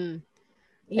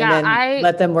 Yeah. And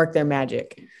let them work their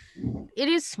magic. It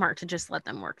is smart to just let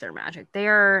them work their magic. They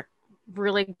are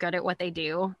really good at what they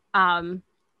do.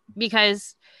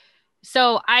 Because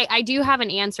I do have an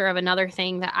answer of another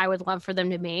thing that I would love for them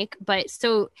to make. But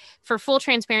so for full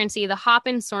transparency, the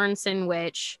Hoppin' Sorensen,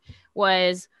 which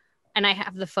was, and I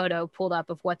have the photo pulled up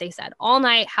of what they said: all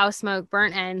night, house smoke,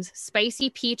 burnt ends, spicy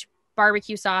peach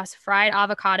barbecue sauce, fried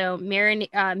avocado,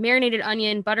 marinated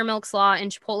onion, buttermilk slaw,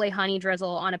 and chipotle honey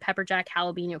drizzle on a pepper jack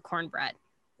jalapeno cornbread.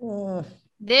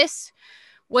 This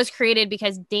was created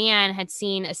because Dan had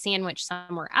seen a sandwich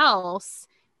somewhere else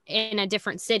in a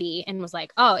different city and was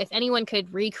like, oh, if anyone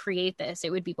could recreate this, it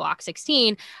would be Block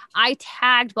 16. I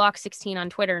tagged Block 16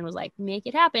 on Twitter and was like, make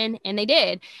it happen. And they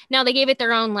did. Now they gave it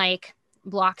their own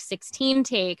Block 16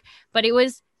 take, but it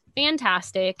was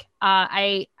fantastic.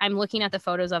 I'm looking at the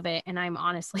photos of it and I'm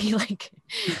honestly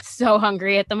so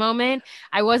hungry at the moment.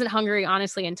 I wasn't hungry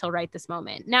honestly until right this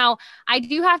moment. Now I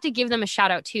do have to give them a shout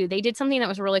out too. They did something that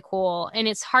was really cool, and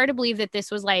it's hard to believe that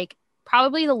this was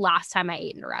probably the last time I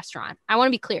ate in a restaurant. I want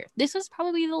to be clear. This was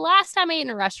probably the last time I ate in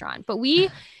a restaurant, but we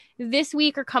this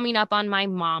week are coming up on my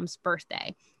mom's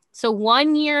birthday. So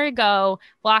 1 year ago,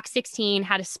 Block 16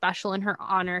 had a special in her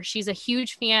honor. She's a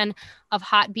huge fan of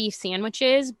hot beef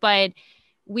sandwiches, but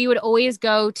we would always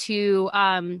go to,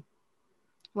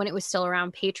 when it was still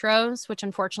around, Petros, which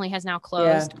unfortunately has now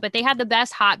closed, but they had the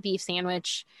best hot beef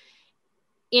sandwich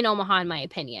in Omaha, in my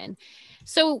opinion.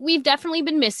 So we've definitely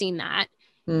been missing that.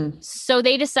 So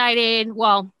they decided,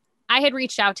 well, I had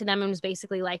reached out to them and was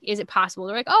basically like, is it possible?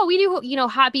 They're like, oh, we do,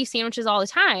 hot beef sandwiches all the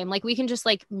time. We can just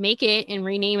make it and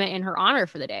rename it in her honor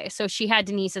for the day. So she had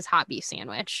Denise's hot beef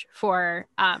sandwich for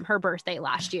her birthday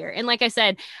last year. And like I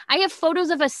said, I have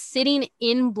photos of us sitting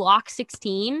in Block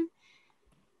 16,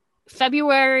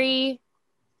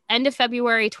 end of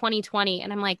February 2020.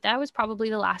 And I'm like, that was probably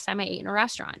the last time I ate in a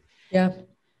restaurant. Yeah.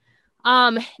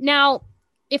 Now,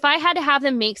 if I had to have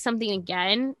them make something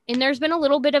again, and there's been a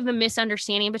little bit of a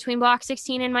misunderstanding between Block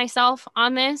 16 and myself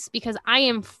on this, because I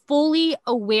am fully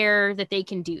aware that they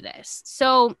can do this.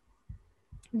 So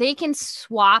they can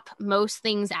swap most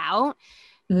things out.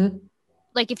 Mm-hmm.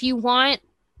 If you want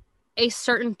a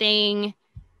certain thing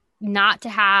not to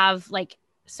have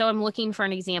so I'm looking for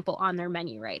an example on their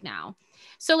menu right now.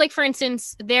 So for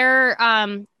instance, their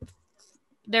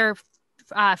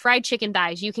fried chicken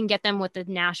thighs, you can get them with the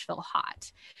Nashville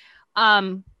hot.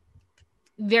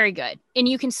 Very good. And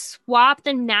you can swap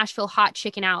the Nashville hot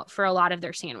chicken out for a lot of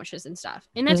their sandwiches and stuff.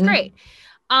 And that's great.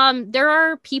 There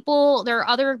are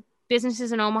other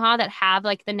businesses in Omaha that have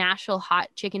the Nashville hot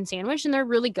chicken sandwich, and they're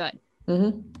really good.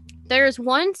 Mm-hmm. There's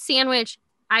one sandwich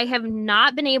I have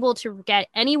not been able to get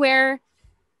anywhere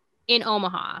in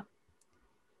Omaha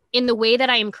in the way that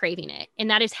I am craving it. And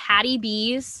that is Hattie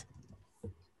B's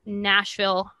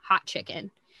Nashville hot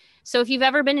chicken. So if you've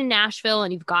ever been in Nashville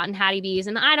and you've gotten Hattie B's,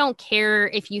 and I don't care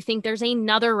if you think there's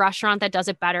another restaurant that does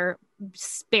it better,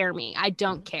 spare me. I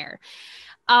don't care.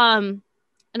 And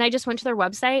I just went to their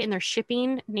website and they're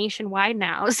shipping nationwide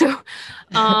now. So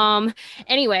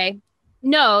anyway,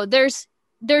 no, there's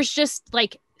just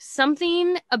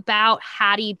something about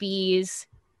Hattie B's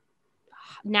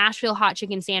Nashville hot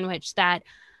chicken sandwich that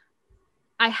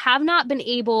I have not been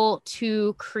able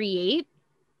to create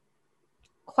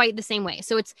quite the same way.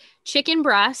 So it's chicken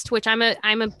breast, which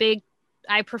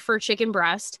I prefer chicken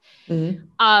breast.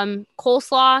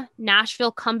 Coleslaw,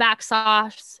 Nashville comeback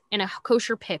sauce, and a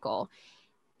kosher pickle.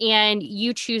 And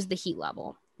you choose the heat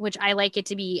level, which I like it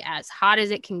to be as hot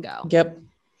as it can go. Yep.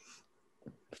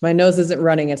 If my nose isn't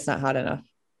running, it's not hot enough.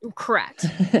 Correct.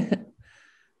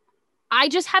 I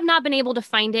just have not been able to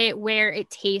find it where it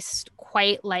tastes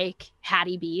quite like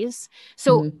Hattie B's.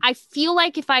 So I feel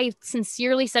like if I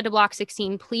sincerely said to Block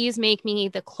 16, please make me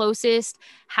the closest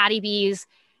Hattie B's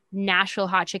Nashville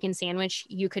hot chicken sandwich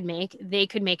you could make, they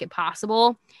could make it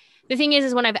possible. The thing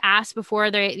is when I've asked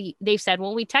before, they've said,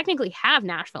 well, we technically have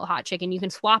Nashville hot chicken. You can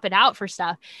swap it out for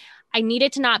stuff. I need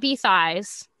it to not be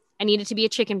thighs. I need it to be a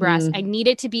chicken breast. I need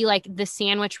it to be like the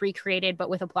sandwich recreated, but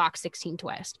with a Block 16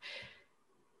 twist.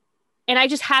 And I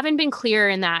just haven't been clear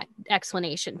in that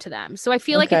explanation to them. So I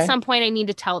feel like at some point I need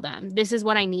to tell them this is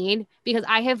what I need, because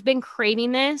I have been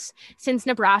craving this since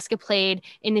Nebraska played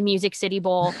in the Music City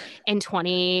Bowl in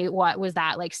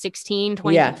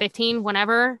 2015,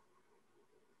 whenever.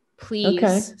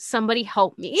 Please, somebody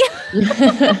help me. Because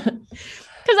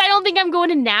I don't think I'm going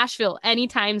to Nashville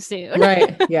anytime soon.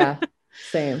 Right. Yeah.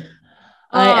 Same.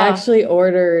 I actually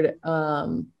ordered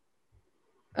a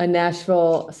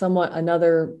Nashville,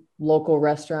 another local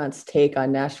restaurant's take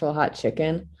on Nashville hot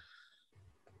chicken.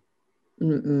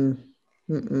 Some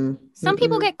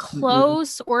people get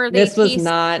close, or this was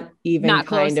not even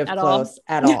kind of close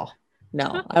at all.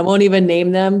 No, I won't even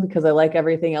name them because I like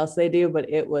everything else they do, but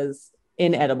it was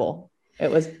inedible.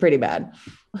 It was pretty bad.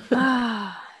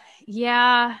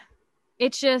 Yeah.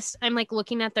 It's just, I'm like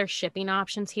looking at their shipping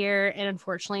options here, and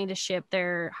unfortunately to ship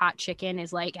their hot chicken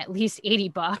is like at least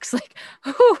 $80. Like,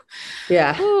 whew,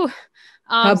 yeah. Whew.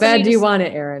 How bad do you want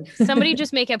it, Erin? Somebody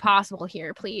just make it possible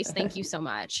here, please. Thank you so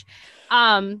much.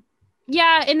 Yeah.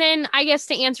 And then I guess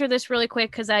to answer this really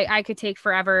quick, because I could take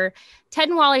forever, Ted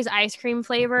and Wally's ice cream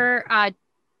flavor,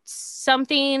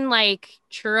 something like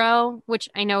churro, which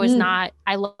I know is not,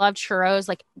 I love churros.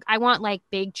 Like I want like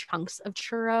big chunks of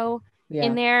churro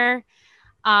in there.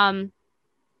 And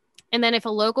then if a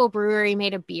local brewery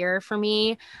made a beer for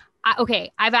me,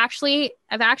 I've actually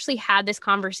had this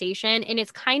conversation, and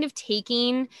it's kind of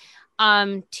taking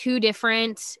two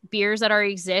different beers that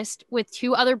exist with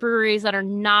two other breweries that are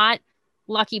not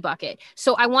Lucky Bucket.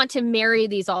 So I want to marry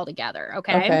these all together.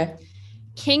 Okay.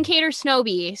 Kincaid or Snow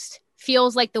Beast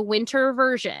feels like the winter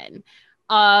version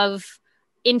of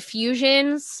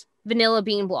Infusion's Vanilla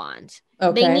Bean Blonde.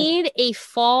 They need a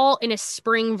fall and a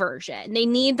spring version. They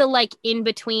need the like in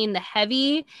between the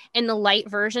heavy and the light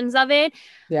versions of it.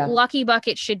 Yeah. Lucky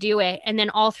Bucket should do it. And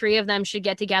then all three of them should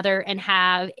get together and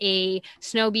have a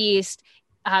Snow Beast,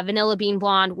 Vanilla Bean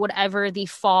Blonde, whatever the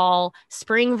fall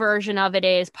spring version of it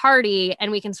is, party,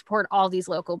 and we can support all these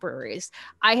local breweries.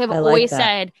 I have always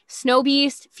said Snow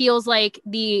Beast feels like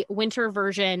the winter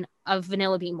version of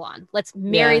Vanilla Bean Blonde. Let's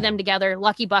marry them together.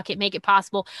 Lucky Bucket, make it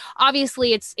possible.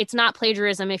 Obviously it's not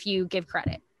plagiarism if you give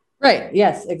credit. Right.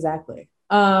 Yes, exactly.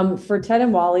 For Ted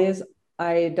and Wally's,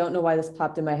 I don't know why this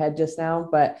popped in my head just now,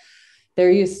 but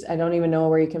I don't even know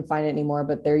where you can find it anymore,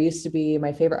 but there used to be,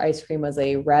 my favorite ice cream was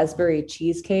a raspberry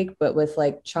cheesecake, but with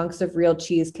like chunks of real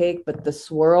cheesecake, but the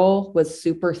swirl was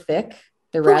super thick.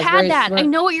 Who had that? Swirl. I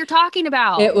know what you're talking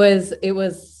about. It was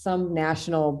some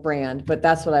national brand, but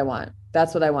that's what I want.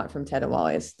 That's what I want from Ted and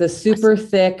Wally's. The super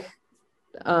thick,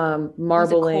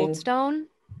 marbling. Cold Stone?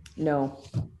 No,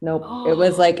 nope. Oh. It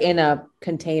was like in a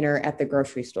container at the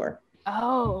grocery store.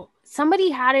 Oh,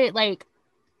 somebody had it like,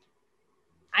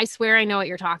 I swear I know what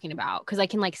you're talking about because I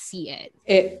can like see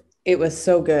it. It was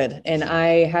so good. And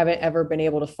I haven't ever been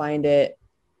able to find it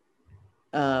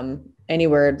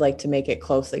anywhere like to make it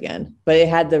close again, but it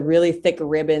had the really thick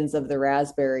ribbons of the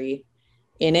raspberry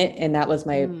in it. And that was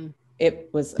it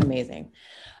was amazing.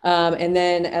 And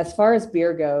then as far as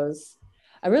beer goes,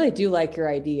 I really do like your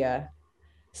idea.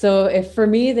 So if for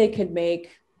me, they could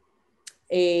make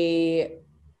a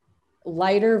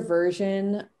lighter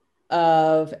version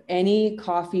of any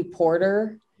coffee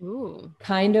porter,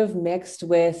 kind of mixed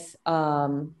with,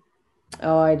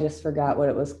 I just forgot what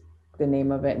it was, the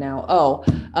name of it now.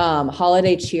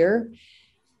 Holiday Cheer.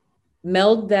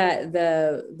 Meld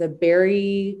the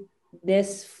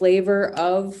berryness flavor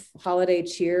of Holiday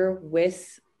Cheer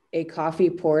with a coffee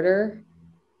porter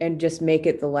and just make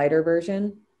it the lighter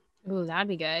version. Ooh, that'd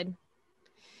be good.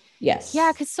 Yes.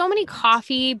 Yeah, because so many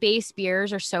coffee-based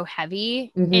beers are so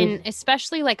heavy. And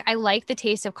especially, like, I like the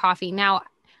taste of coffee. Now,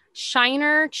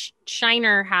 Shiner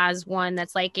has one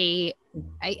that's like I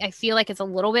feel like it's a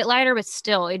little bit lighter, but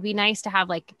still, it'd be nice to have,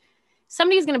 like,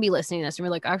 somebody's going to be listening to this and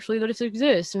we're like, actually, this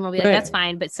exists. And we'll be like, Right. that's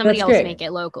fine. But somebody That's else great. make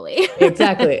it locally.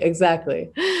 Exactly.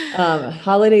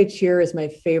 Holiday Cheer is my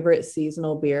favorite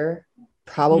seasonal beer,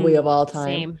 probably of all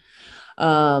time.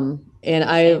 Same. And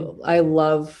I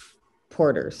love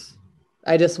porters.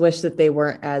 I just wish that they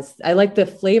weren't I like the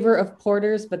flavor of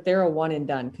porters, but they're a one and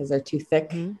done because they're too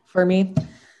thick for me.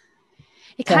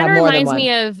 It kind of reminds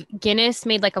me of Guinness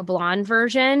made like a blonde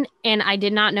version, and I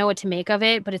did not know what to make of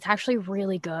it, but it's actually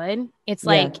really good. It's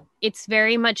like, it's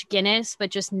very much Guinness, but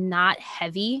just not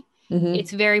heavy.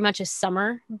 It's very much a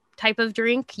summer type of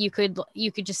drink. You could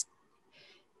just,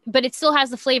 but it still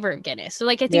has the flavor of Guinness. So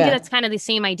like, I think that's kind of the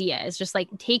same idea. It's just like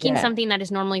taking something that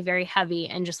is normally very heavy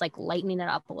and just like lightening it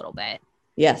up a little bit.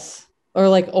 Yes. Or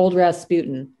like Old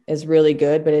Rasputin is really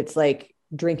good, but it's like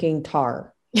drinking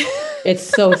tar. It's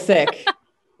so thick.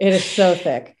 It is so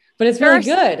thick, but it's really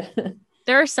good.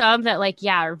 There are some that like,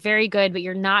 are very good, but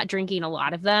you're not drinking a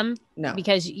lot of them. No.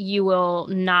 Because you will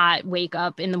not wake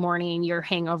up in the morning. Your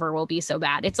hangover will be so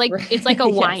bad. It's like, it's like a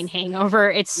wine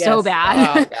hangover. It's so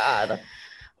bad. Oh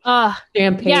God.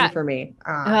 Champagne for me.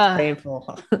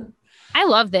 Painful. I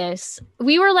love this.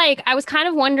 We were like, I was kind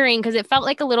of wondering because it felt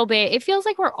like a little bit, it feels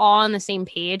like we're all on the same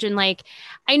page. And like,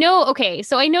 I know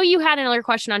you had another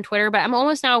question on Twitter, but I'm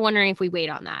almost now wondering if we wait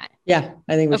on that. Yeah,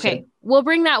 I think we should. We'll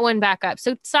bring that one back up.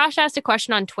 So Sasha asked a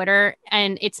question on Twitter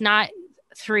and it's not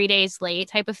 3 days late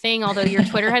type of thing. Although your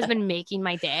Twitter has been making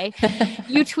my day.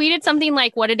 You tweeted something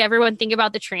like, what did everyone think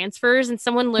about the transfers? And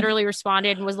someone literally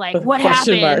responded and was like, what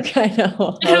happened? Mark. I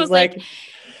know. I was like,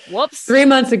 whoops. 3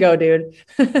 months ago, dude.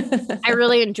 I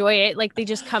really enjoy it. Like they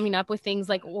just coming up with things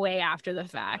like way after the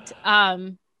fact.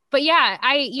 But yeah,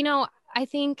 I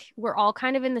think we're all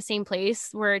kind of in the same place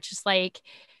where it's just like,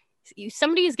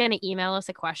 somebody is going to email us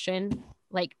a question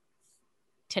like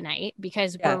tonight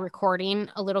because we're recording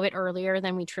a little bit earlier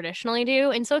than we traditionally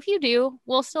do. And so if you do,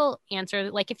 we'll still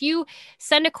answer. Like if you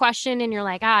send a question and you're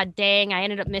like, dang, I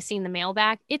ended up missing the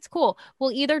mailbag, it's cool.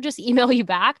 We'll either just email you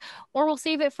back or we'll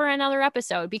save it for another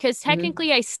episode because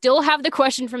technically I still have the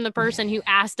question from the person who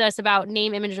asked us about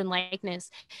name, image, and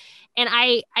likeness. And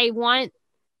I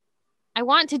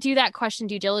want to do that question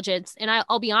due diligence. And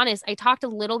I'll be honest, I talked a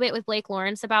little bit with Blake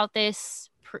Lawrence about this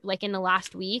like in the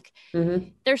last week.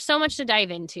 There's so much to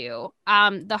dive into.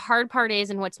 The hard part is,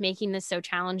 and what's making this so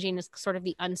challenging is sort of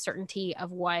the uncertainty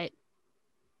of what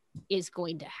is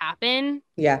going to happen.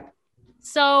 Yeah.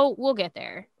 So we'll get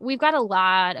there. We've got a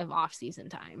lot of off-season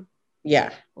time.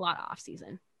 Yeah. A lot of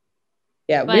off-season.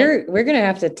 Yeah, but we're gonna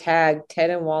have to tag Ted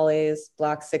and Wally's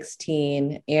Block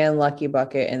 16 and Lucky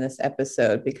Bucket in this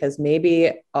episode because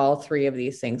maybe all three of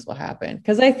these things will happen.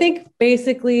 Because I think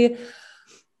basically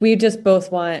we just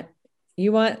both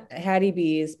you want Hattie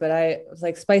B's, but I was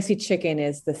like spicy chicken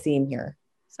is the theme here.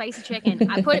 Spicy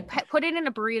chicken. I put it in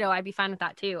a burrito. I'd be fine with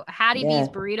that too. A Hattie B's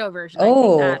burrito version.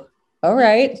 Oh, all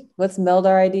right. Let's meld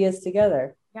our ideas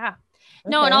together. Yeah.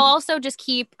 No, and I'll also just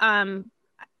keep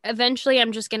eventually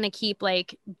I'm just going to keep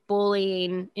like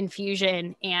bullying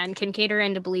Infusion and Kincaidor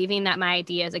into believing that my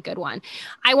idea is a good one.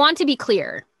 I want to be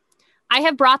clear. I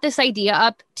have brought this idea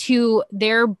up to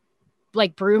their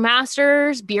like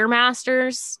brewmasters, beer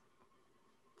masters.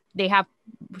 They have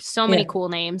so many cool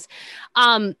names.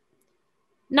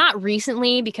 Not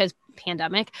recently because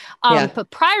pandemic, but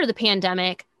prior to the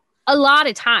pandemic, a lot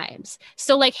of times.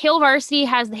 So like Hail Varsity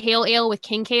has the Hail Ale with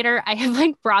Kincaidor. I have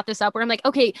like brought this up where I'm like,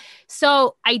 okay,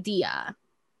 so idea.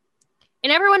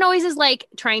 And everyone always is like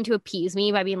trying to appease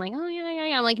me by being like, oh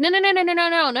yeah. I'm like,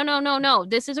 no.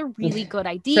 This is a really good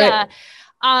idea.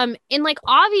 Right. And like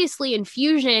obviously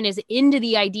Infusion is into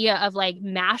the idea of like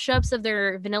mashups of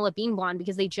their vanilla bean blonde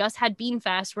because they just had Bean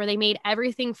Fest where they made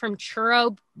everything from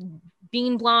churro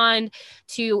bean blonde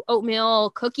to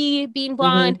oatmeal cookie bean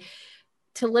blonde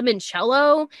to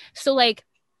limoncello. So like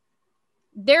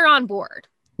they're on board.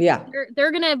 Yeah.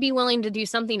 They're going to be willing to do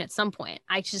something at some point.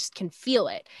 I just can feel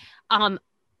it.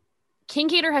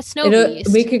 Kincaidor has Snow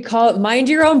Beast. We could call it Mind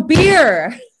Your Own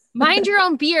Beer. Mind Your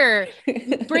Own Beer.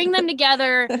 Bring them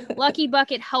together. Lucky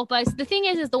Bucket, help us. The thing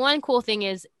is the one cool thing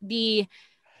is the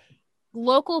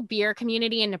local beer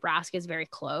community in Nebraska is very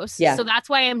close. Yeah. So that's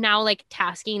why I'm now like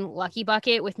tasking Lucky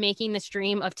Bucket with making the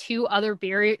stream of 2 other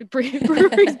breweries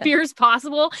beers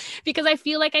possible, because I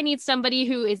feel like I need somebody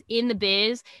who is in the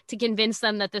biz to convince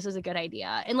them that this is a good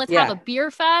idea. And let's have a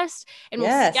beer fest and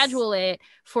we'll schedule it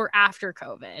for after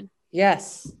COVID.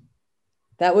 Yes.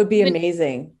 That would be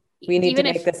amazing. We need to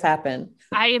make this happen.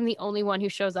 I am the only one who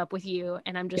shows up with you,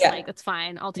 and I'm just like, it's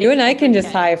fine. I'll take you and I can just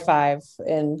high five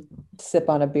and sip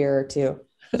on a beer or two.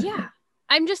 Yeah.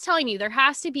 I'm just telling you, there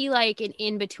has to be like an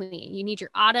in between. You need your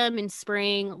autumn and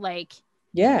spring, like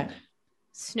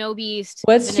Snow Beast.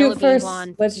 Let's Vanilla shoot Bean for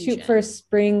Blonde let's shoot fusion. for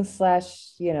spring /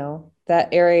 that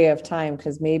area of time,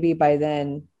 because maybe by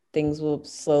then things will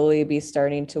slowly be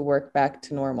starting to work back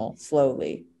to normal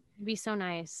slowly. It'd be so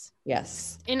nice.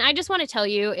 Yes. And I just want to tell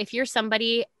you, if you're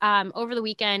somebody, over the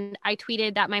weekend, I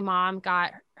tweeted that my mom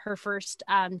got her first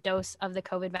dose of the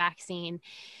COVID vaccine.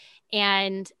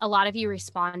 And a lot of you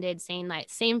responded saying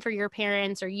that same for your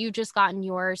parents, or you just gotten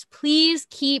yours. Please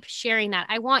keep sharing that.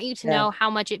 I want you to know how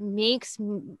much it makes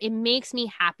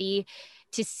me happy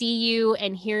to see you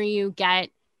and hear you get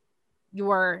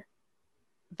your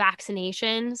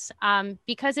vaccinations,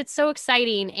 because it's so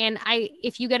exciting. And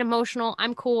if you get emotional,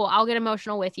 I'm cool. I'll get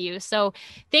emotional with you. So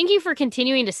thank you for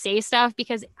continuing to say stuff,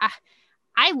 because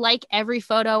I like every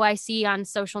photo I see on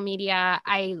social media.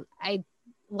 I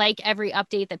like every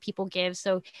update that people give.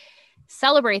 So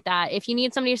celebrate that. If you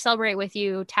need somebody to celebrate with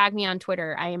you, tag me on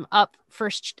Twitter. I'm up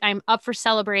for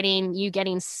celebrating you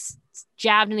getting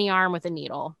jabbed in the arm with a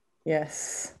needle.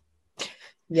 Yes.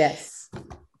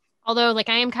 Although, like,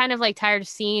 I am kind of like tired of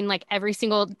seeing, like, every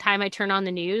single time I turn on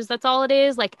the news, that's all it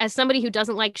is. Like, as somebody who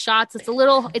doesn't like shots, it's a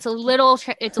little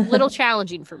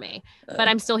challenging for me, but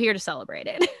I'm still here to celebrate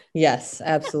it. Yes,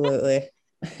 absolutely.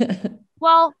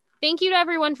 Well, thank you to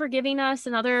everyone for giving us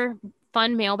another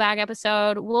fun mailbag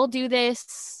episode. We'll do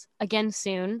this again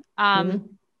soon.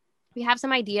 We have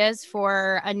some ideas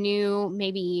for a new,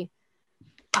 maybe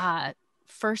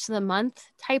first of the month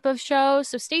type of show.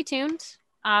 So stay tuned.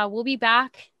 We'll be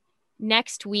back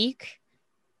next week.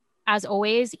 As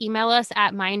always, email us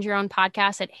at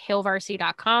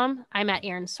mindyourownpodcast@hailvarsity.com. I'm at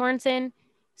Erin Sorensen.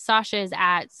 Sasha is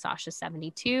at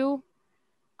Sasha72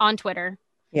 on Twitter.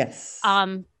 Yes.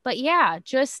 But yeah,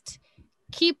 just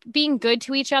keep being good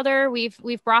to each other.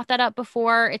 We've brought that up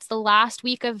before. It's the last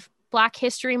week of Black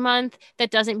History Month.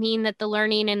 That doesn't mean that the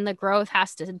learning and the growth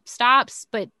has to stop,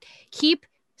 but keep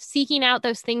seeking out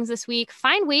those things this week.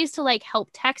 Find ways to, like,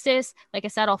 help Texas. Like I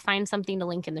said, I'll find something to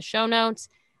link in the show notes.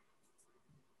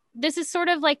 This is sort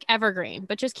of like evergreen,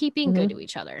 but just keep being good to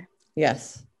each other.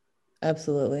 Yes,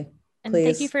 absolutely. And Please.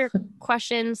 thank you for your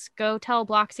questions. Go tell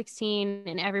Block 16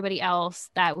 and everybody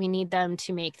else that we need them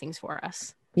to make things for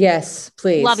us. Yes,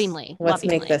 please. Lovingly. Let's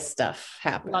make this stuff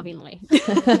happen. Lovingly.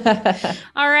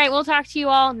 All right. We'll talk to you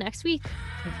all next week.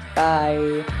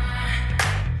 Bye.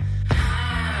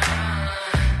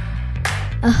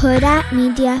 A Huda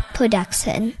Media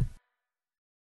Production.